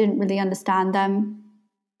I didn't really understand them.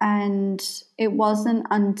 And it wasn't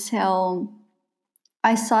until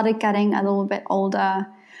I started getting a little bit older,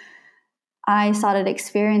 I started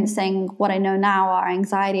experiencing what I know now are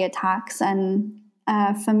anxiety attacks. And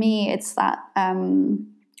for me, it's that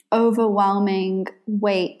overwhelming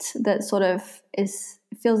weight that sort of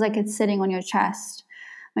feels like it's sitting on your chest.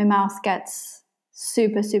 My mouth gets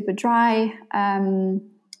super, super dry.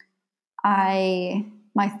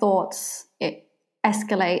 My thoughts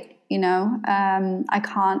escalate, I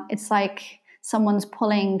can't, it's like someone's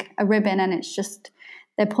pulling a ribbon and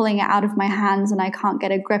they're pulling it out of my hands and I can't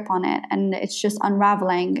get a grip on it and it's just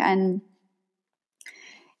unraveling. And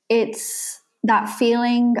it's that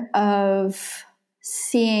feeling of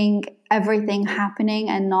seeing everything happening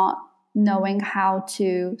and not knowing how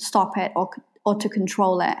to stop it or to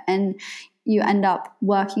control it. And you end up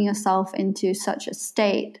working yourself into such a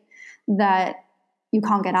state that you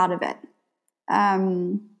can't get out of it.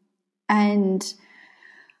 And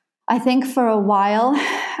I think for a while,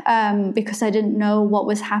 because I didn't know what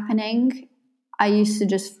was happening, I used to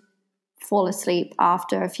just fall asleep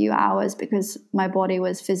after a few hours because my body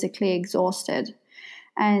was physically exhausted.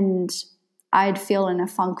 And I'd feel in a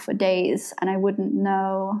funk for days and I wouldn't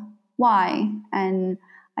know why. And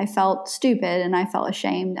I felt stupid and I felt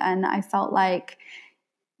ashamed and I felt like,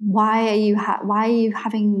 why are you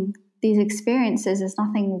having these experiences? There's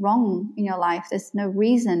nothing wrong in your life. There's no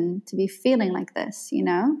reason to be feeling like this,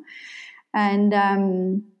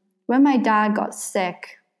 And when my dad got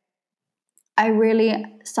sick, I really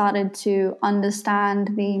started to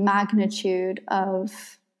understand the magnitude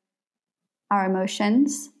of our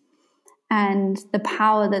emotions and the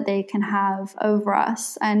power that they can have over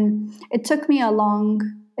us. And it took me a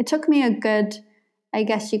good, I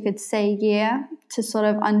guess you could say, year to sort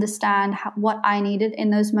of understand what I needed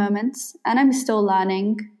in those moments. And I'm still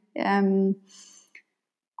learning.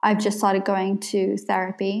 I've just started going to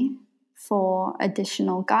therapy for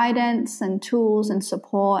additional guidance and tools and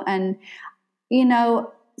support. And,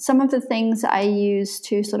 some of the things that I use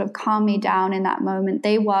to sort of calm me down in that moment,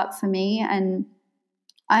 they work for me. And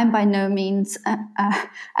I'm by no means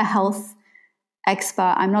a health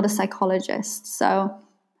expert. I'm not a psychologist. So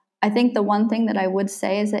I think the one thing that I would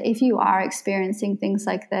say is that if you are experiencing things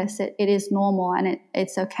like this, it is normal and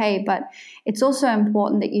it's okay. But it's also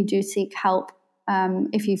important that you do seek help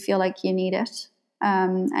if you feel like you need it,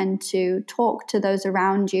 and to talk to those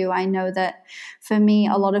around you. I know that for me,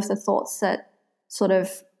 a lot of the thoughts that sort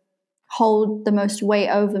of hold the most weight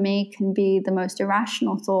over me can be the most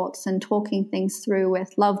irrational thoughts, and talking things through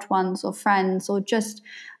with loved ones or friends or just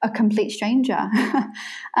a complete stranger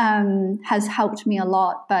has helped me a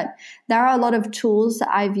lot. But there are a lot of tools that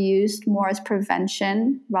I've used more as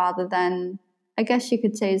prevention rather than, I guess you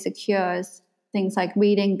could say, as a cure. Things like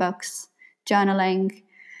reading books, journaling.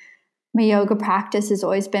 My yoga practice has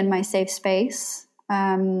always been my safe space.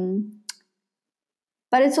 But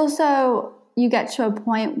it's also, you get to a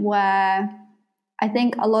point where I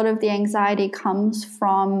think a lot of the anxiety comes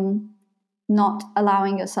from not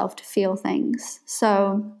allowing yourself to feel things.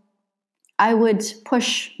 So I would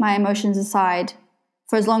push my emotions aside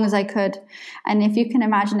for as long as I could. And if you can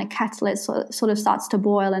imagine a kettle, it sort of starts to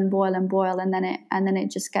boil and boil and boil, and then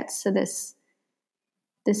it just gets to this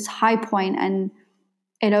high point and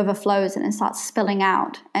it overflows and it starts spilling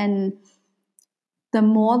out. And the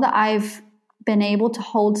more that I've been able to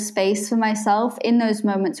hold space for myself in those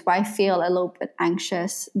moments where I feel a little bit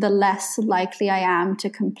anxious, the less likely I am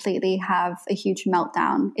to completely have a huge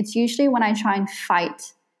meltdown. It's usually when I try and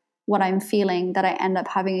fight what I'm feeling that I end up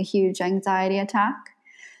having a huge anxiety attack.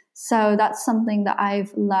 So that's something that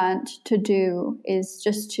I've learned to do, is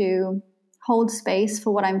just to hold space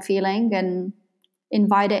for what I'm feeling and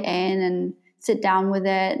invite it in and sit down with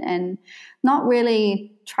it and not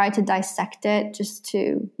really try to dissect it, just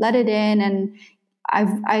to let it in. And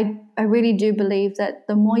I really do believe that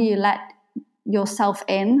the more you let yourself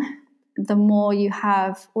in, the more you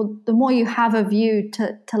have of you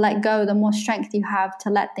to let go, the more strength you have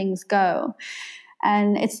to let things go.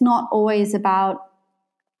 And it's not always about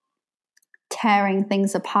tearing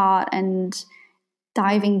things apart and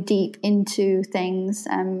diving deep into things,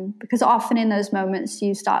 because often in those moments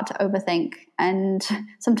you start to overthink, and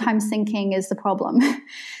sometimes thinking is the problem.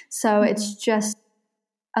 So it's just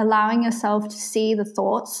allowing yourself to see the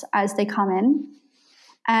thoughts as they come in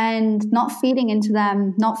and not feeding into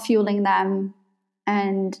them, not fueling them,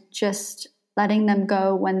 and just letting them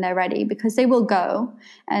go when they're ready, because they will go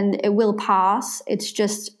and it will pass. It's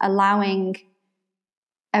just allowing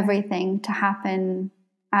everything to happen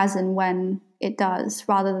as and when it does,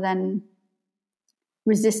 rather than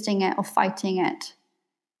resisting it or fighting it,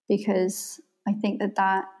 because I think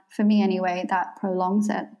that for me anyway, that prolongs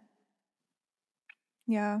it.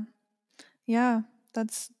 Yeah,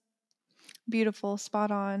 that's beautiful,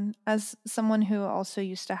 spot on. As someone who also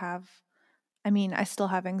used to have, I still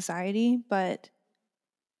have anxiety, but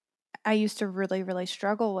I used to really, really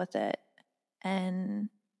struggle with it. And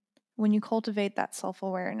when you cultivate that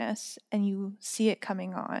self-awareness and you see it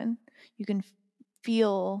coming on, you can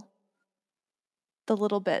feel the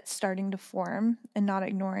little bit starting to form and not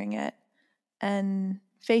ignoring it and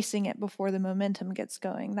facing it before the momentum gets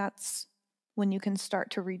going. That's when you can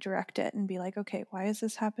start to redirect it and be like, okay, why is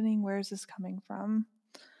this happening? Where is this coming from?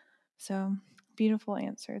 So, beautiful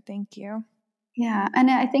answer. Thank you. Yeah. And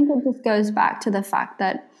I think it just goes back to the fact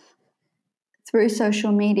that through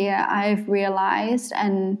social media, I've realized,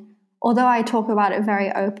 and although I talk about it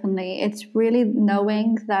very openly, it's really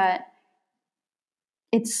knowing that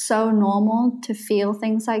it's so normal to feel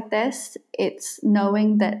things like this. It's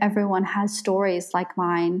knowing that everyone has stories like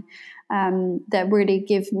mine that really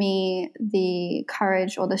give me the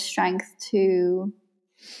courage or the strength to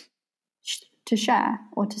share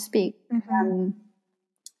or to speak.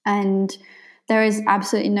 And there is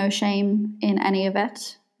absolutely no shame in any of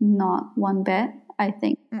it, not one bit. I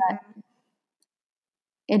think that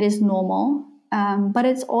it is normal, but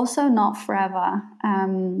it's also not forever.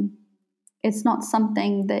 It's not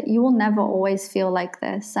something that you will never always feel like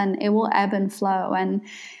this, and it will ebb and flow. And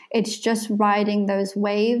it's just riding those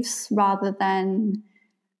waves rather than,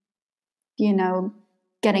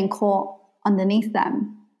 getting caught underneath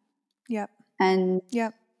them. Yep. And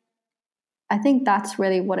yep. I think that's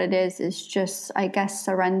really what it is just, I guess,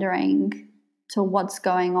 surrendering to what's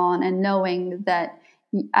going on and knowing that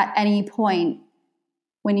at any point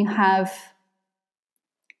when you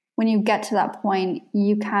get to that point,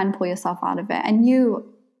 you can pull yourself out of it. And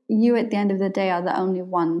you at the end of the day are the only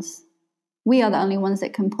ones. We are the only ones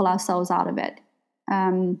that can pull ourselves out of it.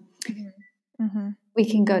 We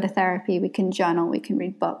can go to therapy, we can journal, we can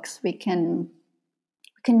read books, we can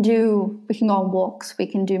go on walks, we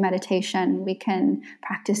can do meditation, we can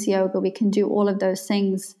practice yoga, we can do all of those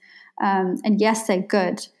things. And yes, they're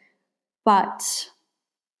good, but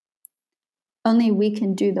only we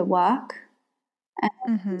can do the work.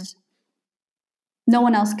 And no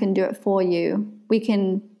one else can do it for you. You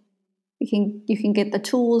can get the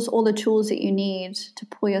tools, all the tools that you need to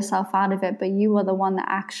pull yourself out of it, but you are the one that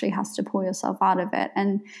actually has to pull yourself out of it.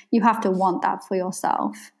 And you have to want that for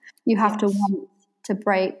yourself. You have to want to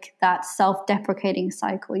break that self-deprecating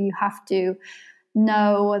cycle. You have to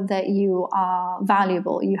know that you are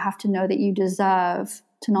valuable. You have to know that you deserve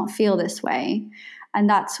to not feel this way. And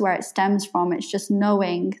that's where it stems from. It's just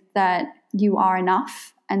knowing that you are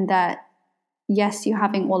enough and that, yes, you're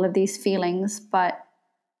having all of these feelings, but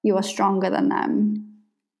you are stronger than them.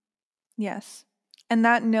 Yes. And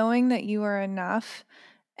that knowing that you are enough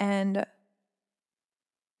and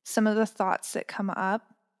some of the thoughts that come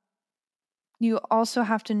up, you also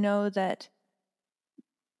have to know that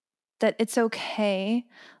it's okay.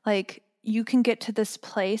 Like, you can get to this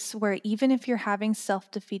place where even if you're having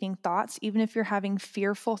self-defeating thoughts, even if you're having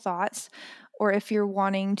fearful thoughts, or if you're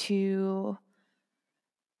wanting to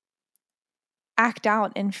act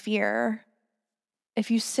out in fear,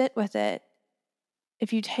 if you sit with it,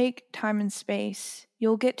 if you take time and space,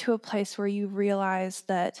 you'll get to a place where you realize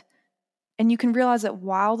that, and you can realize that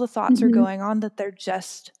while the thoughts are going on, that they're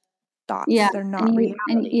just thoughts. Yeah, they're not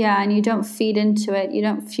reality. And you don't feed into it. You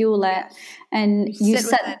don't fuel it. And you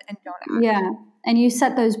sit with it and don't act. Yeah, and you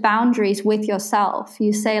set those boundaries with yourself.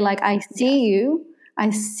 You say, like, I see you. I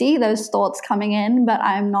see those thoughts coming in, but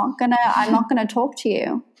I'm not gonna talk to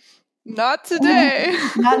you. Not today.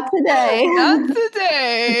 Not today. Not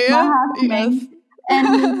today. Not happening. Yes.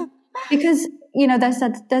 And because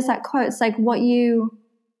there's that quote. It's like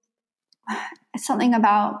it's something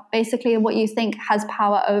about basically what you think has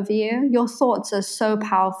power over you. Your thoughts are so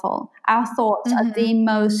powerful. Our thoughts are the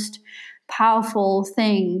most powerful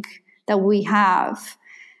thing that we have.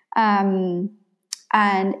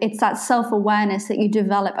 And it's that self-awareness that you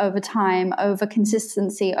develop over time, over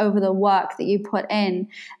consistency, over the work that you put in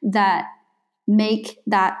that make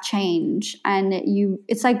that change. And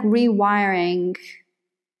it's like rewiring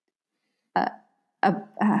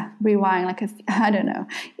rewiring, like I don't know.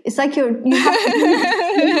 It's like you have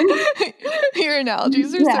to, your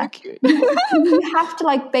analogies are so cute. You have to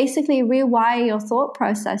like basically rewire your thought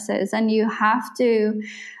processes, and you have to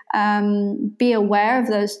be aware of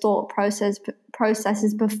those thought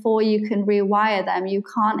processes before you can rewire them. You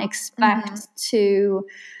can't expect to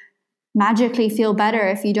magically feel better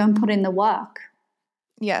if you don't put in the work.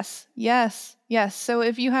 Yes. So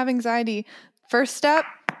if you have anxiety, first step,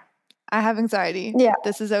 I have anxiety. Yeah.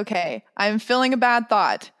 This is okay. I'm feeling a bad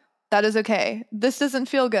thought. That is okay. This doesn't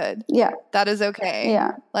feel good. Yeah. That is okay.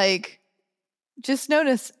 Yeah. Like, just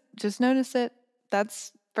notice it.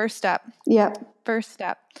 That's first step. Yeah. First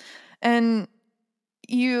step. And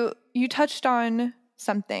you touched on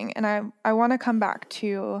something, and I want to come back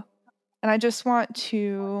to, and I just want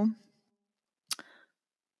to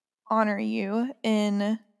honor you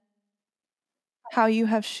in how you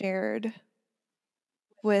have shared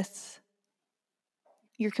with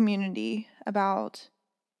your community about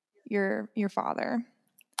your father.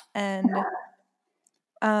 And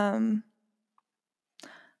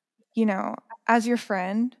you know, as your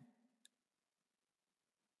friend,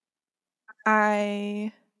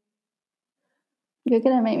 You're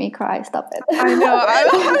gonna make me cry. Stop it. I know. I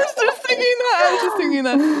was just thinking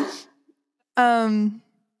that.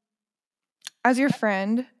 As your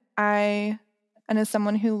friend, and as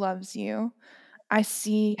someone who loves you, I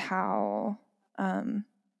see how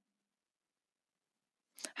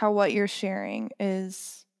what you're sharing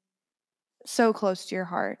is so close to your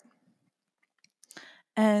heart.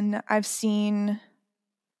 And I've seen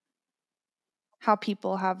how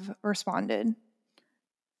people have responded.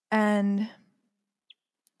 And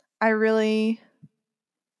I really,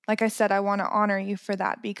 like I said, I want to honor you for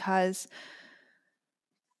that, because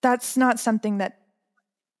that's not something that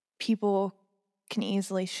people can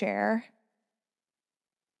easily share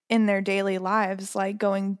in their daily lives, like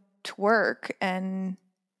going to work and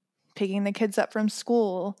picking the kids up from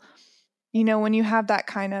school. You know, when you have that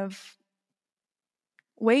kind of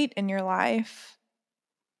weight in your life,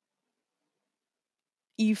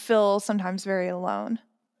 you feel sometimes very alone.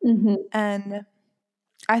 Mm-hmm. And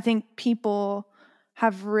I think people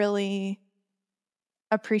have really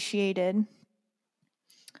appreciated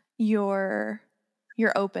your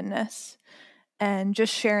openness and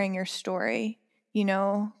just sharing your story, you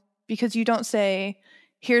know, because you don't say,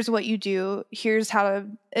 here's what you do, here's how to,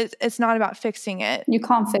 it's not about fixing it. You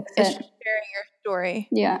can't fix it's it. It's just sharing your story.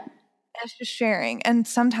 Yeah. It's just sharing. And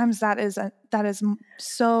sometimes that is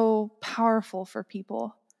so powerful for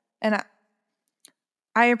people. And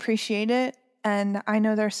I appreciate it. And I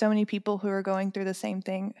know there's so many people who are going through the same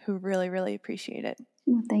thing who really, really appreciate it.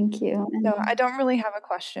 Well, thank you. So I don't really have a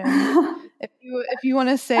question. If you want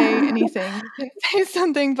to say anything, you can say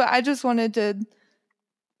something, but I just wanted to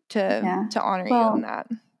honor you in that.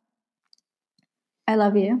 I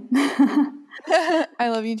love you. I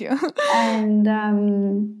love you too. And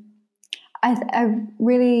I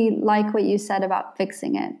really like what you said about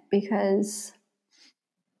fixing it, because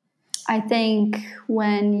I think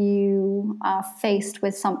when you are faced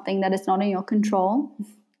with something that is not in your control,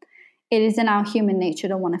 it is in our human nature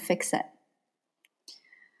to want to fix it.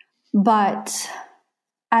 But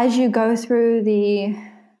as you go through the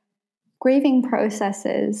grieving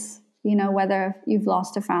processes, you know, whether you've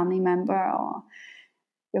lost a family member or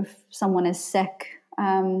if someone is sick.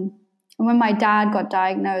 When my dad got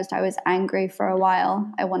diagnosed, I was angry for a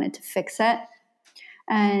while. I wanted to fix it.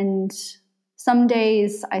 And some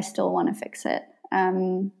days I still want to fix it,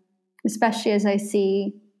 especially as I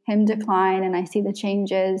see him decline and I see the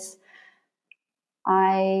changes.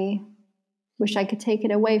 I wish I could take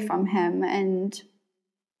it away from him. And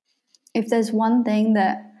if there's one thing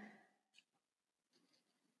that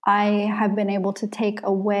I have been able to take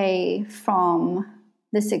away from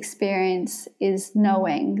this experience, is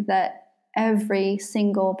knowing that every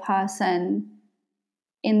single person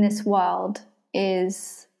in this world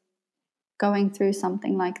is going through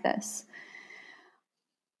something like this.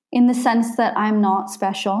 In the sense that I'm not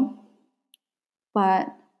special, but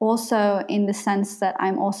also in the sense that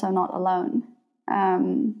I'm also not alone.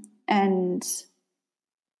 And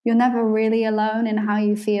you're never really alone in how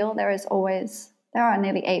you feel. There are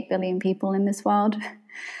nearly 8 billion people in this world.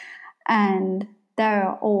 And there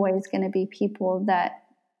are always going to be people that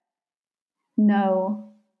know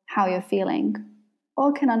how you're feeling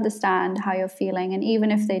or can understand how you're feeling. And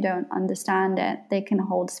even if they don't understand it, they can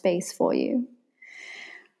hold space for you.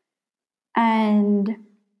 And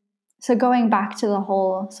so going back to the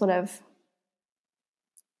whole sort of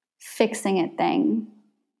fixing it thing,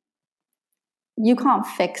 you can't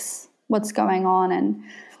fix what's going on. And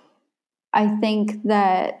I think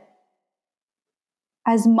that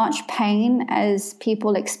as much pain as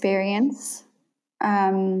people experience,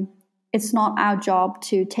 it's not our job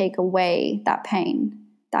to take away that pain.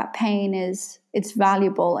 That pain it's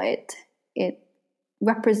valuable. It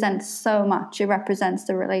represents so much. It represents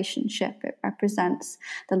the relationship. It represents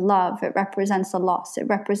the love. It represents the loss. It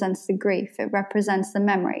represents the grief. It represents the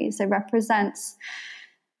memories. It represents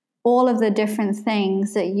all of the different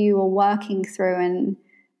things that you are working through.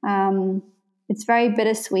 And it's very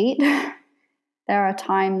bittersweet. There are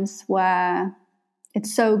times where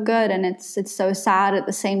it's so good and it's so sad at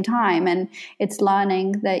the same time. And it's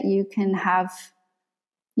learning that you can't have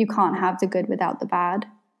the good without the bad.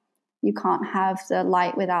 you can't have the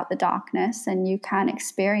light without the darkness, and you can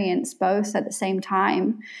experience both at the same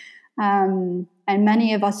time. And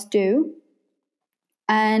many of us do.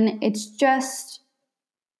 And it's just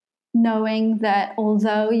knowing that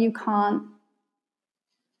although you can't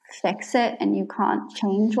fix it and you can't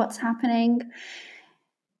change what's happening,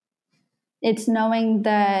 it's knowing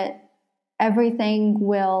that everything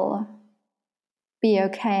will be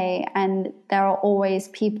okay, and there are always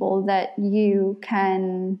people that you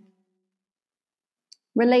can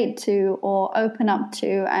relate to or open up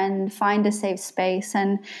to and find a safe space.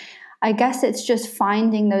 And I guess it's just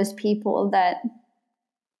finding those people that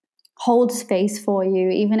hold space for you,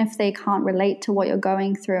 even if they can't relate to what you're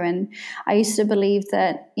going through. And I used to believe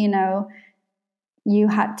that, you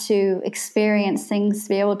had to experience things to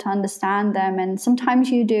be able to understand them. And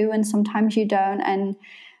sometimes you do, and sometimes you don't. And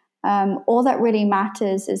all that really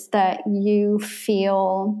matters is that you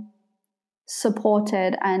feel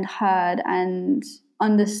supported and heard and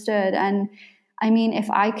understood. And I mean,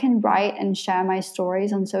 if I can write and share my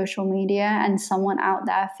stories on social media and someone out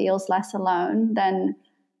there feels less alone, then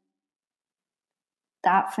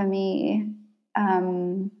that for me,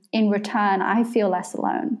 in return, I feel less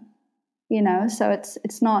alone. So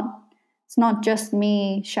it's not just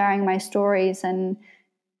me sharing my stories, and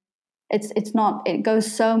it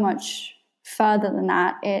goes so much further than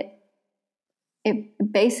that. It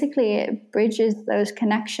basically, it bridges those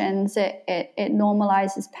connections. It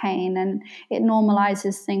normalizes pain, and it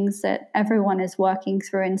normalizes things that everyone is working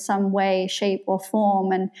through in some way, shape, or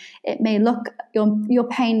form. And it may look, your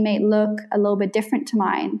pain may look a little bit different to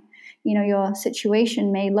mine. Your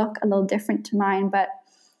situation may look a little different to mine, but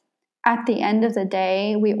at the end of the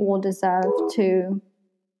day, we all deserve to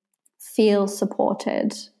feel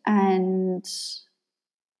supported and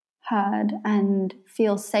heard and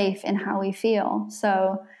feel safe in how we feel.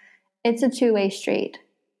 So it's a two-way street,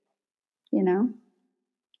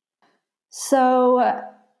 So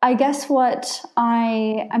I guess what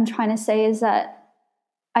I am trying to say is that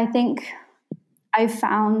I think I've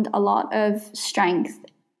found a lot of strength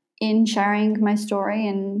in sharing my story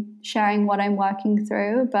and sharing what I'm working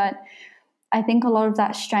through. But I think a lot of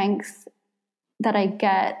that strength that I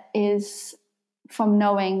get is from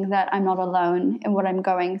knowing that I'm not alone in what I'm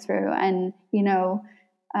going through. And,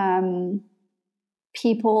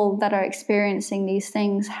 people that are experiencing these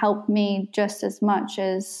things help me just as much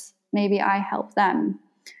as maybe I help them.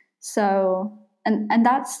 So, and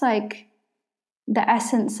that's like the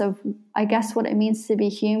essence of, I guess, what it means to be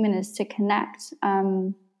human, is to connect,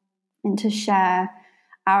 and to share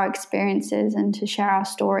our experiences and to share our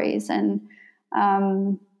stories. And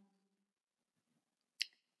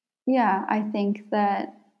I think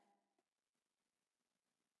that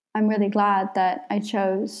I'm really glad that I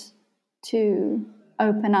chose to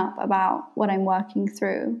open up about what I'm working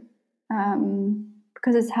through,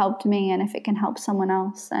 because it's helped me. And if it can help someone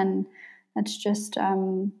else, then that's just, I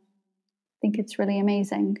think it's really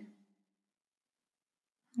amazing.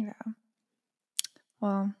 Yeah.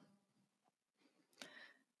 Well,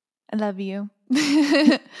 I love you.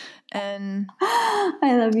 And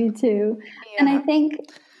I love you too. yeah. And I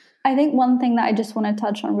think one thing that I just want to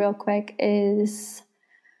touch on real quick is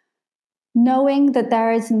knowing that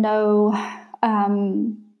there is no,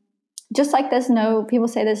 just like people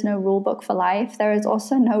say there's no rule book for life, there is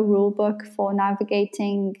also no rule book for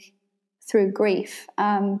navigating through grief.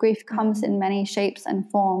 Grief comes in many shapes and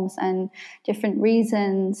forms and different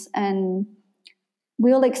reasons, and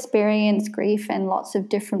we'll experience grief in lots of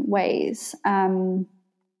different ways. And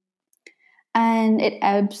it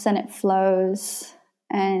ebbs and it flows,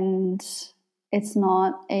 and it's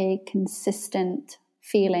not a consistent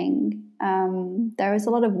feeling. There is a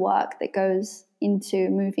lot of work that goes into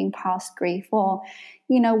moving past grief, or,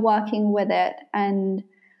 working with it. And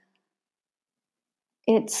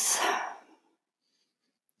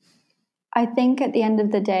I think at the end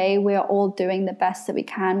of the day, we're all doing the best that we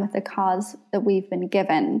can with the cards that we've been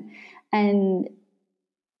given. And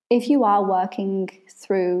if you are working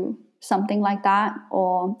through something like that,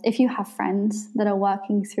 or if you have friends that are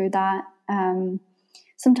working through that,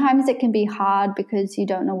 sometimes it can be hard because you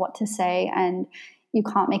don't know what to say, and you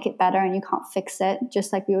can't make it better, and you can't fix it.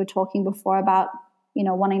 Just like we were talking before about,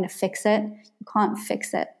 wanting to fix it. You can't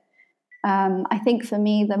fix it. I think for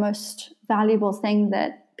me, the most valuable thing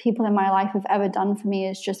that people in my life have ever done for me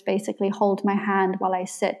is just basically hold my hand while I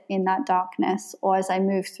sit in that darkness, or as I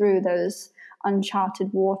move through those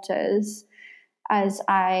uncharted waters, as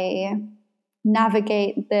I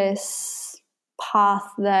navigate this path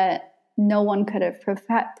that no one could have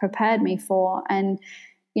prepared me for. And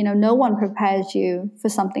no one prepares you for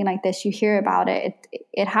something like this. You hear about it.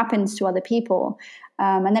 It happens to other people.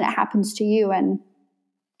 And then it happens to you, and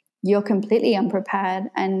you're completely unprepared.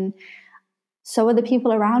 And so are the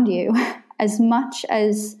people around you. As much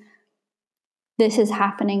as this is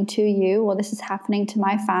happening to you, or this is happening to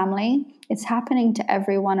my family, it's happening to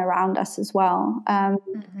everyone around us as well.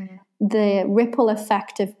 The ripple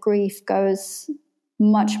effect of grief goes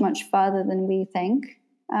much, much further than we think.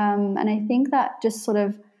 And I think that just sort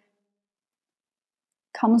of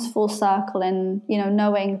comes full circle in,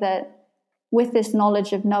 knowing that, with this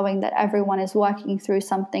knowledge of knowing that everyone is working through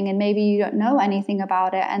something, and maybe you don't know anything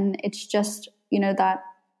about it, and it's just, that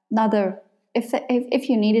another, if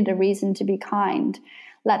you needed a reason to be kind,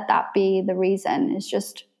 let that be the reason. It's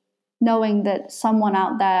just knowing that someone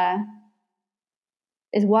out there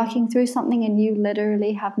is working through something, and you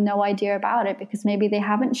literally have no idea about it, because maybe they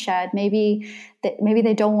haven't shared, maybe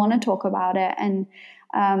they don't want to talk about it, and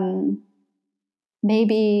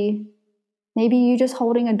maybe you just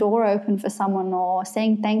holding a door open for someone, or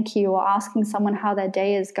saying thank you, or asking someone how their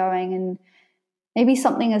day is going, and maybe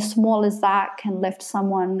something as small as that can lift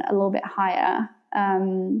someone a little bit higher.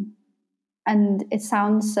 And it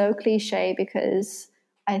sounds so cliche, because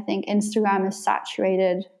I think Instagram is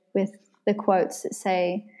saturated with the quotes that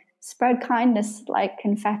say, spread kindness like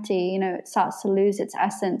confetti. It starts to lose its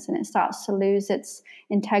essence, and it starts to lose its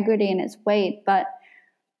integrity and its weight. But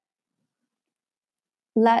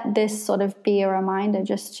let this sort of be a reminder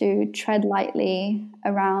just to tread lightly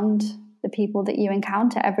around the people that you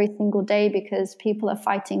encounter every single day, because people are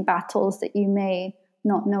fighting battles that you may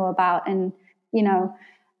not know about. And,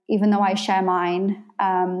 even though I share mine,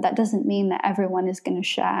 that doesn't mean that everyone is going to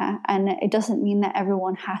share. And it doesn't mean that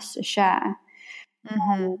everyone has to share.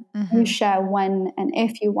 You share when and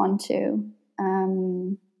if you want to.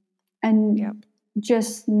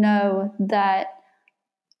 Just know that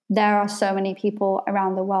there are so many people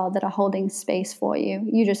around the world that are holding space for you.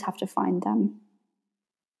 You just have to find them.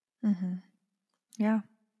 Yeah.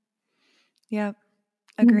 Yep.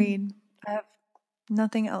 Agreed. I have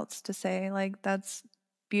nothing else to say. Like, that's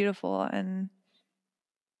beautiful. And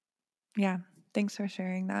yeah, thanks for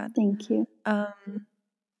sharing that. Thank you.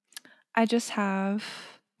 I just have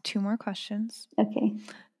 2 more questions. Okay.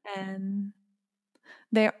 And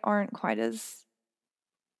they aren't quite as,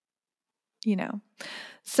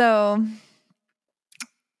 So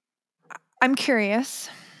I'm curious.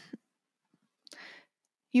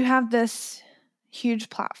 You have this huge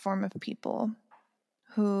platform of people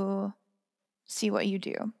who see what you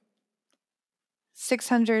do.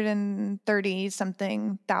 630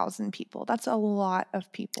 something thousand people. That's a lot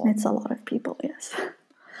of people. It's a lot of people, yes.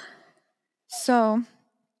 So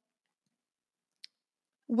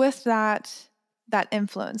with that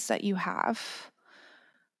influence that you have,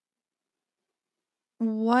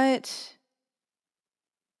 what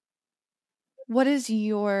is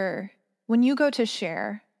your, when you go to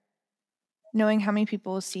share, knowing how many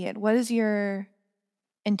people will see it, what is your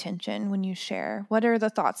intention when you share? What are the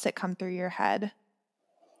thoughts that come through your head?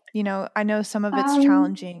 I know some of it's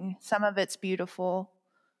challenging, some of it's beautiful.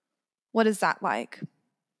 What is that like?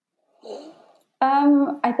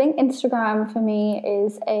 I think Instagram for me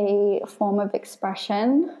is a form of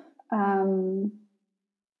expression.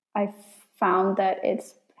 I found that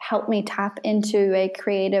it's helped me tap into a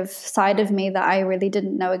creative side of me that I really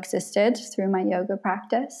didn't know existed through my yoga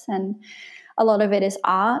practice. And a lot of it is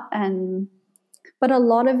art, but a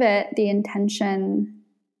lot of it, the intention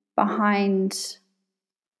behind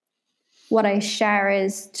what I share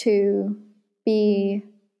is to be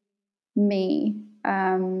me.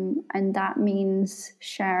 And that means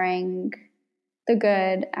sharing the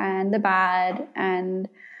good and the bad and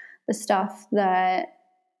the stuff that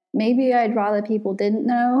maybe I'd rather people didn't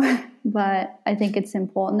know, but I think it's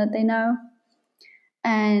important that they know.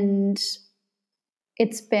 And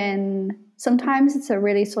sometimes it's a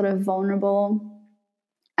really sort of vulnerable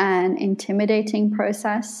and intimidating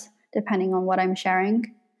process, depending on what I'm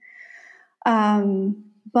sharing.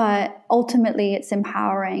 But ultimately, it's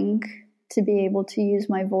empowering to be able to use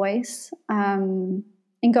my voice. And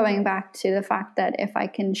going back to the fact that if I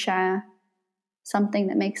can share something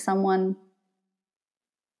that makes someone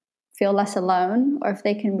feel less alone, or if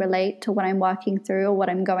they can relate to what I'm working through or what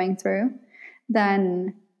I'm going through,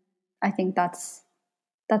 then I think that's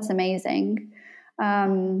amazing.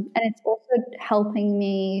 And it's also helping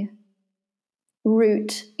me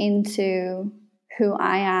root into who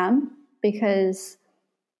I am, because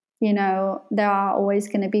there are always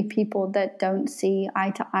going to be people that don't see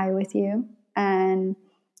eye to eye with you, and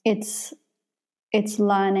it's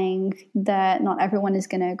learning that not everyone is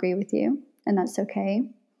going to agree with you, and that's okay.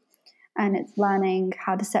 and it's learning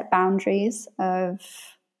how to set boundaries of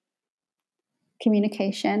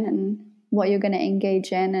communication and what you're going to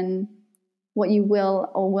engage in and what you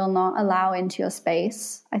will or will not allow into your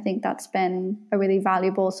space. I think that's been a really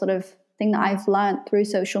valuable sort of thing that I've learned through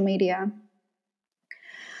social media.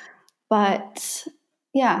 But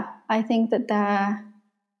yeah, I think that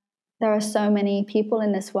there are so many people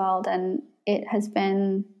in this world, and it has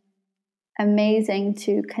been amazing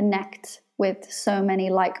to connect with so many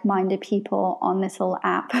like-minded people on this little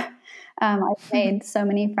app. I've made so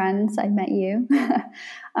many friends. I've met you.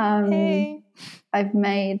 Hey. I've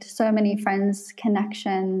made so many friends,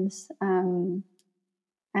 connections, and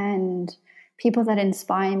people that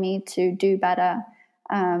inspire me to do better,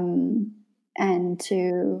 and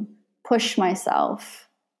to push myself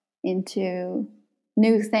into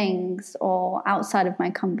new things or outside of my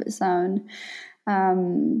comfort zone.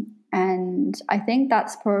 And I think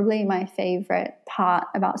that's probably my favorite part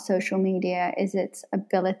about social media is its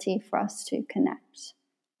ability for us to connect.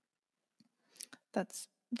 That's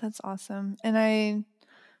awesome. And I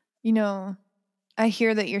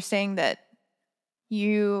hear that you're saying that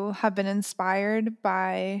you have been inspired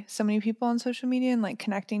by so many people on social media and like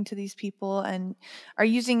connecting to these people and are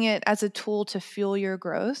using it as a tool to fuel your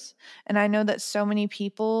growth. And I know that so many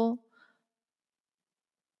people,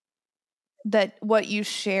 that what you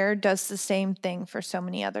share does the same thing for so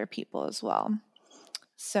many other people as well.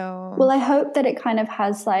 So, well, I hope that it kind of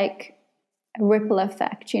has like a ripple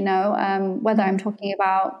effect, whether I'm talking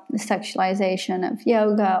about the sexualization of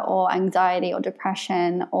yoga or anxiety or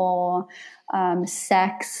depression or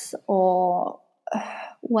sex or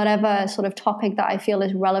whatever sort of topic that I feel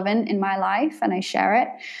is relevant in my life and I share it.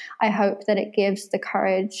 I hope that it gives the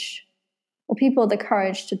courage, or people the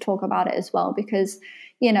courage to talk about it as well, because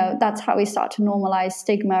that's how we start to normalize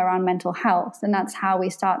stigma around mental health, and that's how we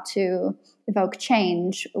start to evoke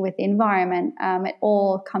change with the environment. It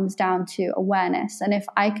all comes down to awareness, and if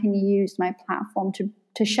I can use my platform to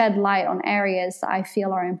shed light on areas that I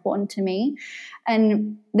feel are important to me,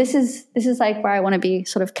 and this is like where I want to be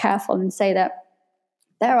sort of careful and say that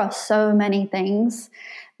there are so many things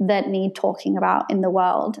that need talking about in the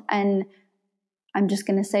world, and I'm just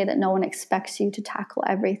going to say that no one expects you to tackle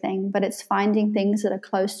everything, but it's finding things that are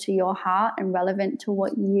close to your heart and relevant to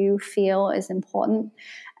what you feel is important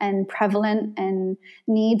and prevalent and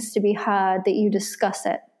needs to be heard, that you discuss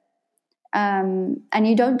it. And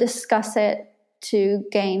you don't discuss it to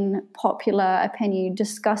gain popular opinion. You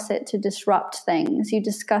discuss it to disrupt things. You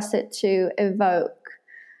discuss it to evoke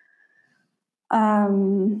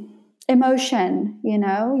emotion.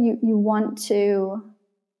 You want to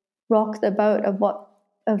rock the boat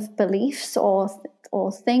of beliefs or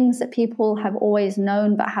things that people have always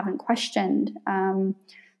known but haven't questioned.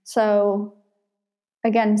 So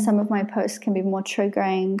again, some of my posts can be more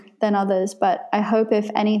triggering than others, but I hope if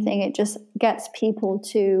anything, it just gets people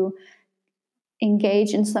to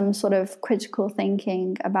engage in some sort of critical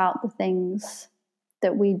thinking about the things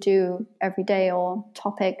that we do every day, or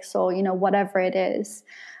topics, or whatever it is,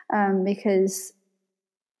 because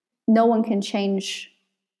no one can change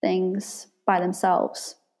things by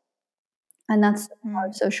themselves, and that's the power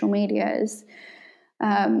of social media, is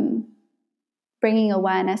bringing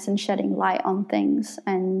awareness and shedding light on things.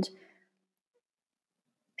 And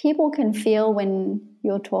people can feel when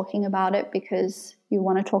you're talking about it because you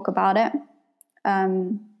want to talk about it.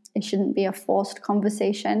 It shouldn't be a forced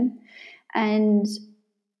conversation. And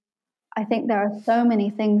I think there are so many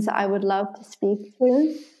things that I would love to speak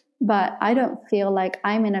to, but I don't feel like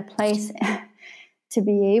I'm in a place to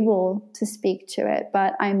be able to speak to it.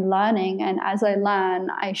 But I'm learning, and as I learn,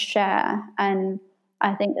 I share. And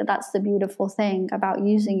I think that that's the beautiful thing about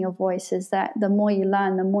using your voice, is that the more you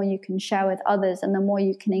learn, the more you can share with others, and the more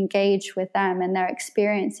you can engage with them and their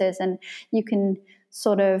experiences, and you can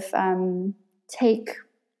sort of take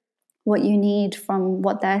what you need from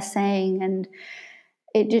what they're saying, and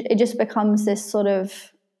it just becomes this sort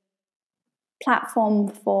of platform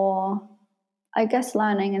for, I guess,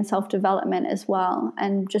 learning and self-development as well,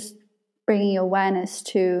 and just bringing awareness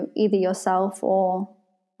to either yourself or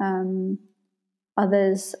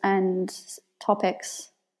others and topics.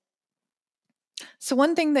 So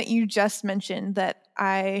one thing that you just mentioned that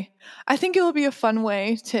I think it will be a fun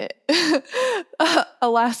way to a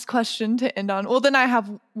last question to end on. Well, then I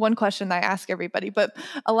have one question that I ask everybody, but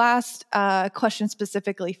a last question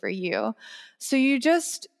specifically for you. So you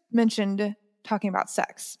just mentioned talking about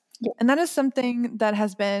sex. Yeah. And that is something that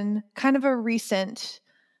has been kind of a recent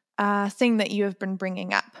thing that you have been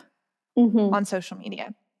bringing up on social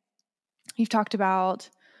media. You've talked about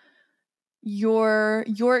your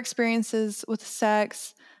experiences with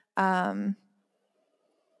sex,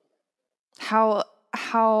 how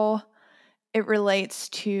it relates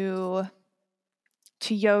to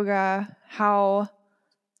yoga, how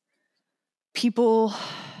people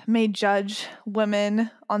may judge women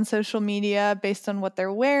on social media based on what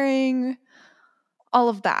they're wearing, all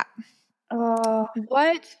of that.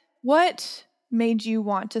 What made you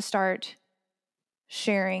want to start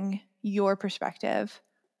sharing your perspective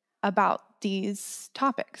about these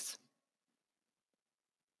topics?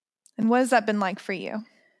 And what has that been like for you?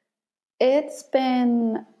 It's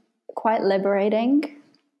been quite liberating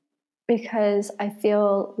because I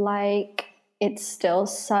feel like it's still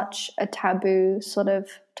such a taboo sort of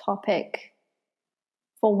topic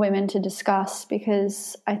for women to discuss,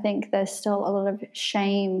 because I think there's still a lot of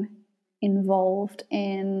shame involved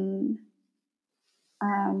in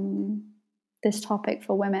this topic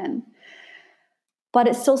for women. But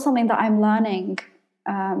it's still something that I'm learning.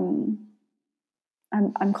 I'm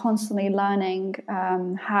constantly learning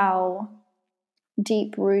how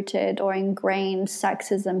deep-rooted or ingrained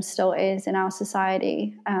sexism still is in our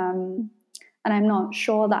society. And I'm not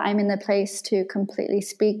sure that I'm in the place to completely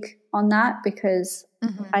speak on that, because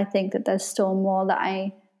I think that there's still more that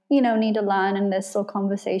I, need to learn, and there's still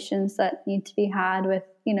conversations that need to be had with,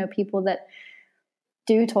 people that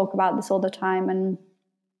do talk about this all the time. And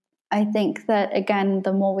I think that, again,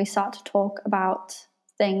 the more we start to talk about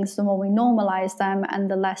things, the more we normalize them, and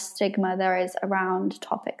the less stigma there is around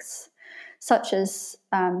topics such as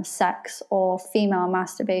sex or female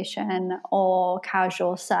masturbation or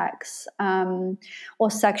casual sex or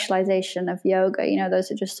sexualization of yoga. Those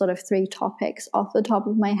are just sort of 3 topics off the top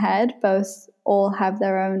of my head. Both all have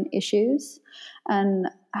their own issues and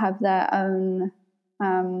have their own,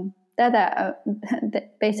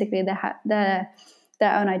 basically their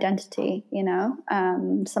own identity,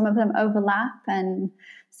 some of them overlap and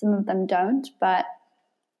some of them don't. But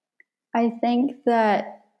I think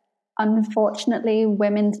that, unfortunately,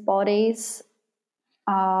 women's bodies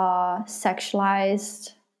are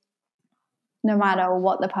sexualized no matter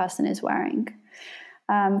what the person is wearing.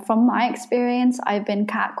 From my experience, I've been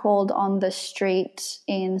catcalled on the street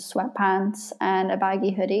in sweatpants and a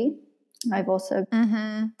baggy hoodie. I've also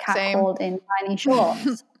catcalled in tiny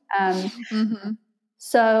shorts.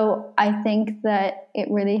 So I think that it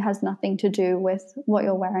really has nothing to do with what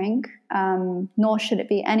you're wearing, nor should it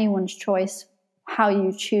be anyone's choice how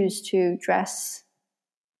you choose to dress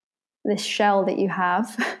this shell that you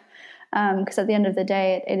have, because at the end of the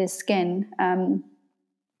day, it is skin,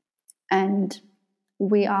 and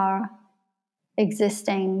we are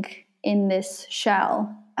existing in this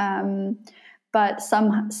shell. But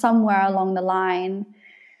somewhere along the line,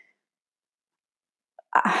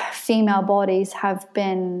 female bodies have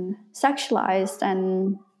been sexualized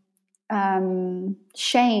and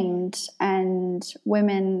shamed, and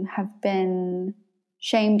women have been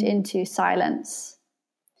shamed into silence.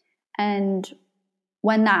 And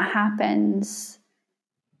when that happens,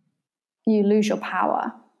 you lose your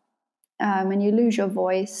power, and you lose your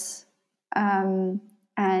voice, and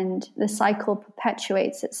the cycle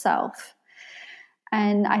perpetuates itself.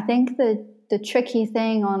 And I think the tricky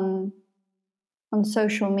thing on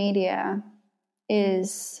social media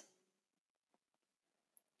is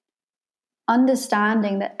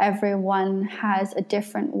understanding that everyone has a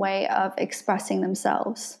different way of expressing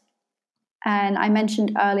themselves. And I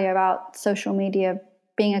mentioned earlier about social media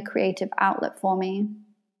being a creative outlet for me.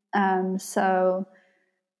 So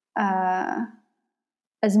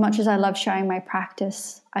as much as I love sharing my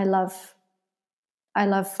practice, I love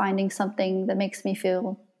finding something that makes me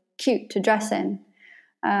feel cute to dress in.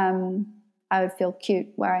 I would feel cute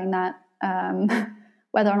wearing that,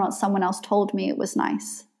 whether or not someone else told me it was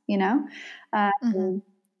nice,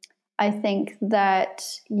 I think that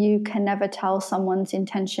you can never tell someone's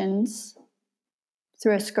intentions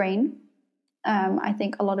through a screen. I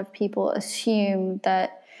think a lot of people assume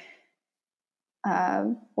that,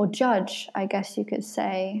 or judge, I guess you could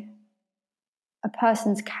say, a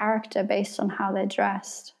person's character based on how they're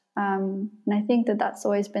dressed. And I think that that's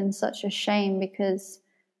always been such a shame, because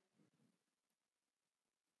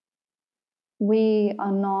we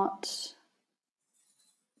are not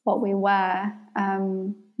what we wear.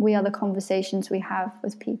 We are the conversations we have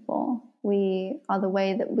with people. We are the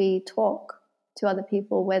way that we talk to other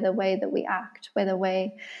people. We're the way that we act. We're the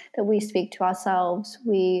way that we speak to ourselves.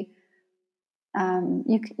 You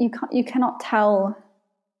cannot tell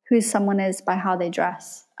who someone is by how they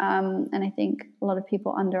dress. And I think a lot of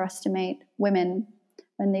people underestimate women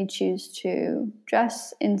when they choose to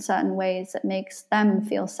dress in certain ways that makes them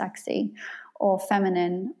feel sexy or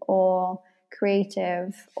feminine or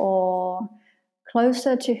creative or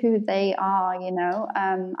closer to who they are, you know.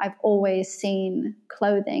 I've always seen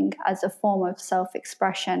clothing as a form of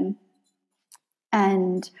self-expression,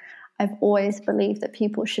 and I've always believed that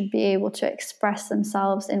people should be able to express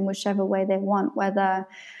themselves in whichever way they want, whether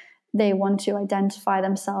they want to identify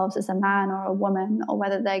themselves as a man or a woman, or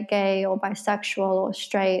whether they're gay or bisexual or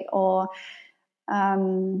straight, or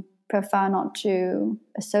prefer not to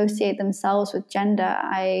associate themselves with gender.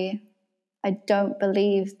 I don't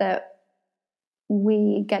believe that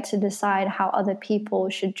we get to decide how other people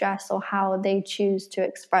should dress or how they choose to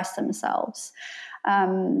express themselves.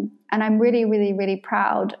 And I'm really, really, really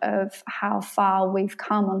proud of how far we've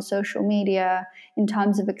come on social media in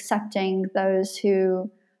terms of accepting those who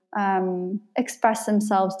express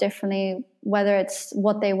themselves differently, whether it's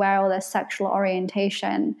what they wear or their sexual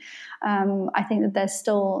orientation. I think that there's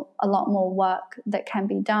still a lot more work that can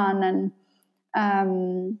be done,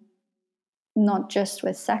 and not just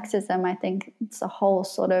with sexism. I think it's a whole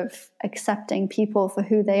sort of accepting people for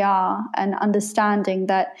who they are and understanding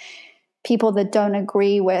that people that don't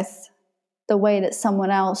agree with the way that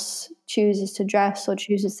someone else chooses to dress or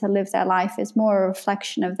chooses to live their life is more a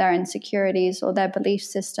reflection of their insecurities or their belief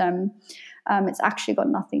system. It's actually got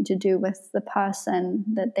nothing to do with the person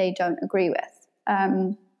that they don't agree with.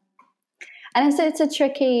 And it's a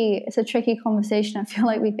tricky conversation. I feel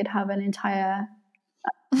like we could have an entire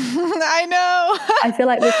I know. I feel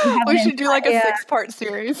like we can have we should do like a 6-part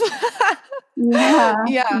series.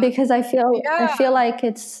 yeah, because I feel like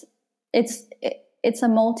it's a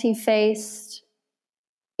multi-faced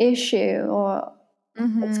issue, or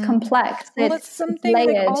it's complex. Well, it's something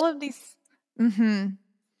layered, like all of these. And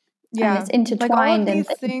it's intertwined, and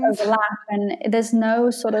things overlap, and there's no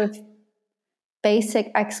sort of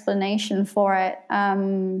basic explanation for it.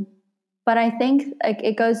 But I think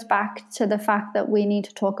it goes back to the fact that we need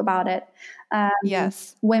to talk about it.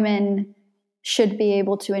 Yes. Women should be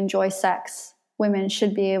able to enjoy sex. Women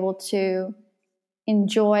should be able to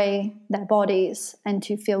enjoy their bodies and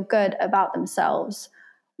to feel good about themselves.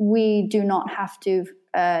 We do not have to,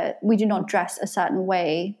 we do not dress a certain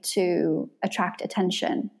way to attract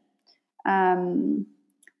attention.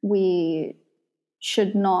 We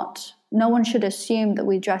should not, no one should assume that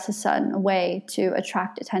we dress a certain way to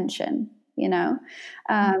attract attention, you know?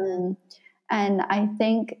 And I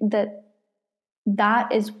think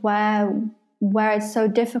that is where it's so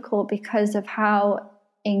difficult, because of how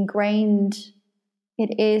ingrained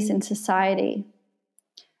it is in society,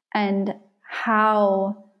 and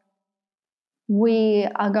how we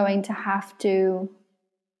are going to have to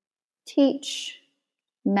teach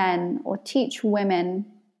men or teach women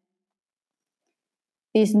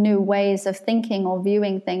these new ways of thinking or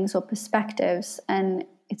viewing things or perspectives. And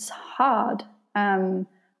it's hard.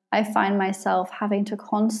 I find myself having to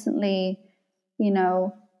constantly,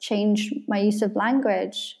 change my use of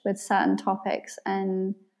language with certain topics,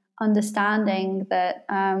 and understanding that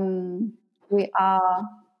we are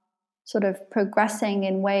sort of progressing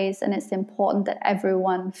in ways, and it's important that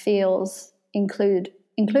everyone feels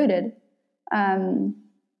included,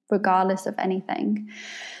 regardless of anything.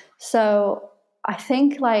 So I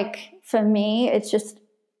think, like, for me, it's just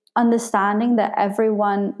understanding that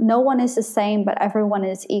no one is the same, but everyone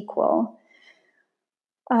is equal.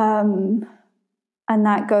 And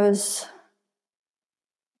that goes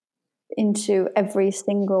into every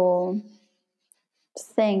single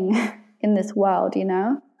thing in this world,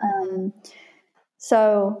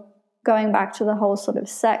 So going back to the whole sort of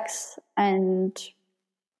sex and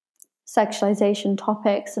sexualization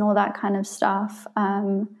topics and all that kind of stuff,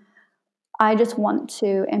 I just want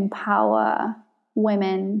to empower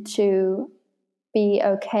women to be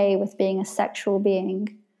okay with being a sexual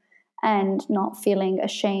being and not feeling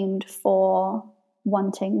ashamed for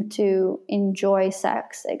wanting to enjoy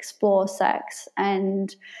sex, explore sex,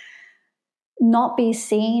 and not be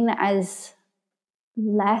seen as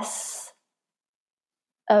less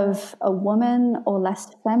of a woman, or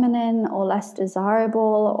less feminine, or less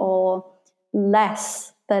desirable, or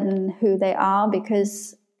less than who they are,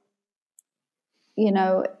 because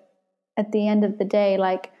at the end of the day,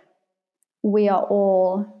 like, we are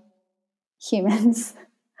all humans.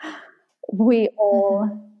 We all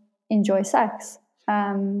enjoy sex.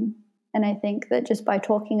 And I think that just by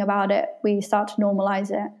talking about it, we start to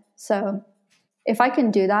normalize it. So if I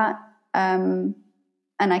can do that, and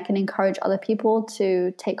I can encourage other people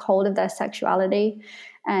to take hold of their sexuality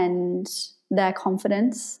and their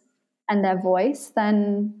confidence and their voice,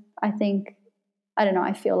 then I think,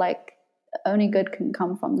 I feel like only good can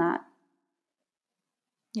come from that.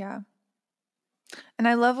 Yeah. And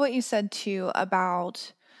I love what you said too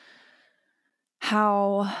about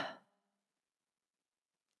how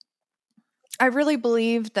I really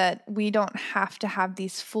believe that we don't have to have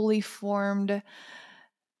these fully formed,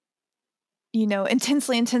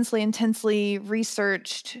 intensely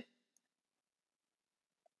researched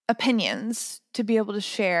opinions to be able to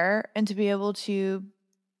share and to be able to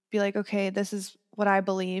be like, okay, this is what I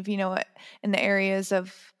believe, in the areas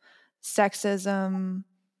of sexism,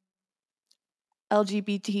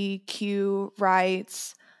 LGBTQ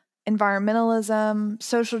rights, environmentalism,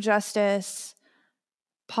 social justice,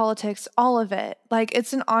 politics, all of it. Like,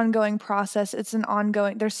 it's an ongoing process.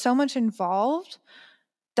 There's so much involved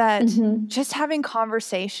that just having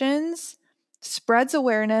conversations spreads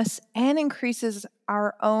awareness and increases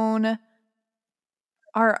our own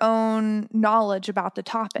knowledge about the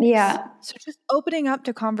topics. Yeah. So just opening up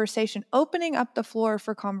to conversation, opening up the floor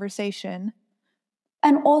for conversation.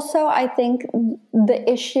 And also, I think the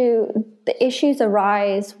issues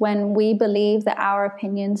arise when we believe that our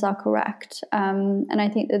opinions are correct. And I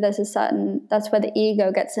think that that's where the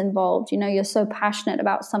ego gets involved. You're so passionate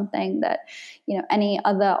about something that, any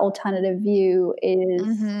other alternative view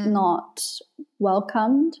is not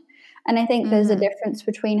welcomed. And I think there's a difference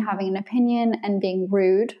between having an opinion and being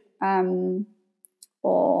rude,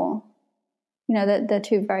 or, they're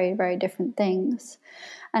two very, very different things.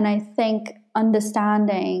 And I think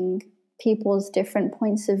understanding people's different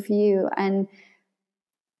points of view and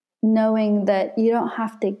knowing that you don't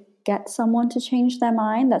have to get someone to change their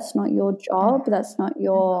mind. That's not your job. That's not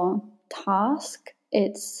your task.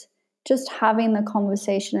 It's just having the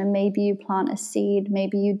conversation, and maybe you plant a seed,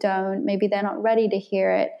 maybe you don't, maybe they're not ready to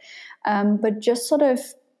hear it. But just sort of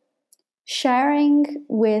sharing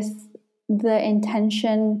with the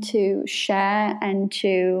intention to share and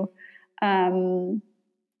to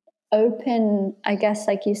open, I guess,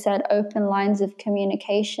 like you said, open lines of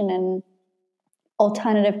communication and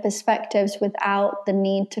alternative perspectives without the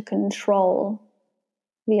need to control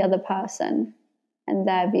the other person and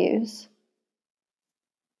their views.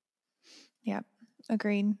 Yeah,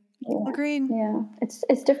 agreed. Yeah. Agreed. Yeah,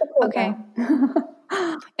 it's difficult. Okay.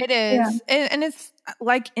 It is. Yeah. And it's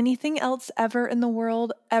like anything else ever in the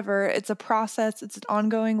world, ever. It's a process. It's an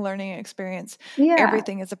ongoing learning experience. Yeah.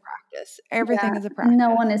 Everything is a practice. Everything is a practice.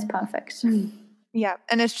 No one is perfect. Yeah.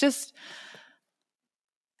 And it's just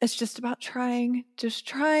about trying, just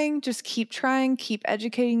keep trying, keep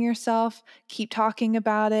educating yourself, keep talking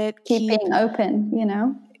about it. Keep being open,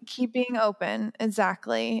 Keep being open.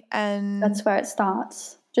 Exactly. And that's where it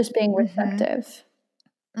starts. Just being receptive.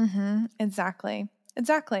 Exactly.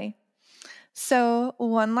 So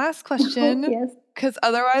one last question. Yes. Because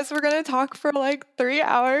otherwise we're going to talk for like 3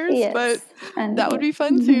 hours, yes. But that would be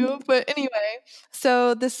fun too. But anyway,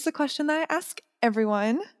 so this is a question that I ask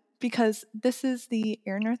everyone because this is the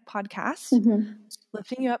Air and Earth podcast,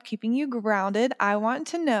 lifting you up, keeping you grounded. I want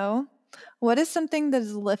to know, what is something that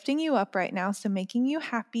is lifting you up right now, so making you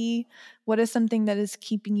happy? What is something that is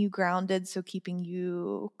keeping you grounded, so keeping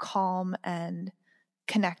you calm and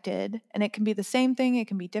connected? And it can be the same thing, it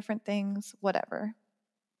can be different things, whatever.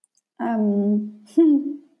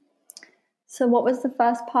 So what was the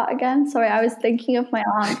first part again? Sorry, I was thinking of my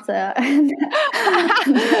answer.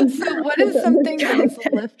 So what is something that is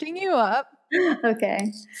lifting you up?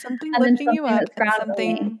 Okay. Something lifting you up and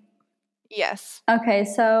something me. Yes. Okay,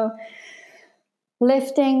 so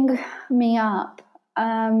lifting me up.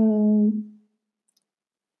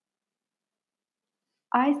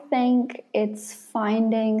 I think it's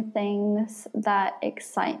finding things that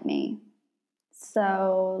excite me.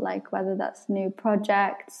 So, like, whether that's new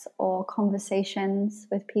projects or conversations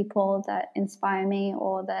with people that inspire me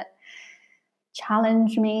or that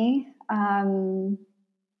challenge me. I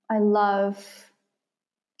love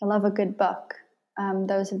a good book.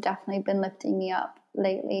 Those have definitely been lifting me up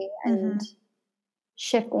lately and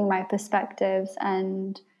shifting my perspectives.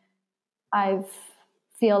 And I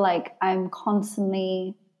feel like I'm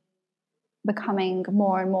constantly becoming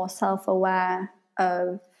more and more self-aware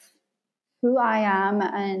of who I am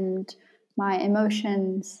and my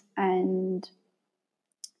emotions and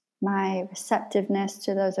my receptiveness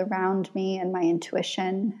to those around me and my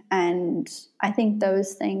intuition. And I think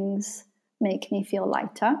those things make me feel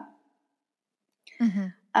lighter.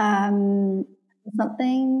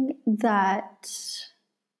 Something that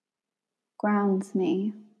grounds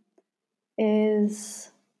me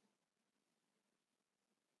is,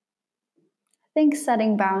 I think,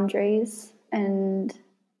 setting boundaries and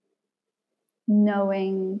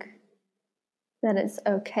knowing that it's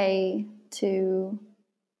okay to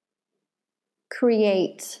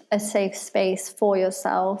create a safe space for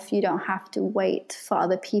yourself. You don't have to wait for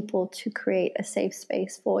other people to create a safe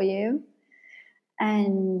space for you.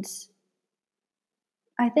 And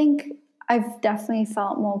I think I've definitely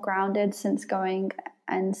felt more grounded since going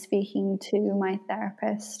and speaking to my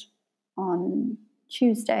therapist on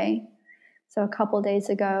Tuesday, so a couple days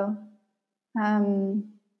ago.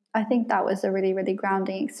 I think that was a really, really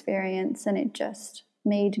grounding experience, and it just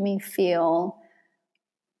made me feel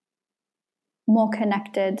more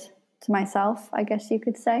connected to myself, I guess you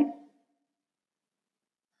could say.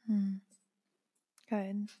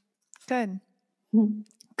 Good.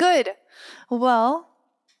 Good. Well,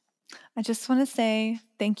 I just want to say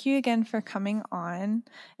thank you again for coming on.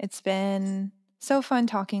 It's been so fun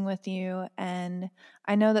talking with you. And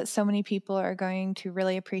I know that so many people are going to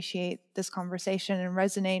really appreciate this conversation and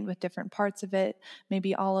resonate with different parts of it,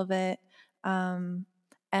 maybe all of it. And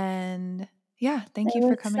yeah, thank you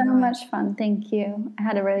for coming on. It was so much fun. Thank you. I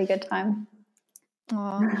had a really good time.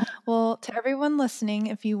 Well, to everyone listening,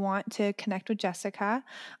 if you want to connect with Jessica,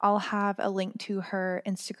 I'll have a link to her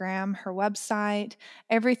Instagram, her website,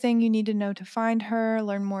 everything you need to know to find her,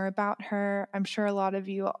 learn more about her. I'm sure a lot of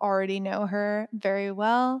you already know her very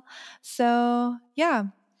well. So, yeah,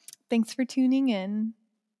 thanks for tuning in.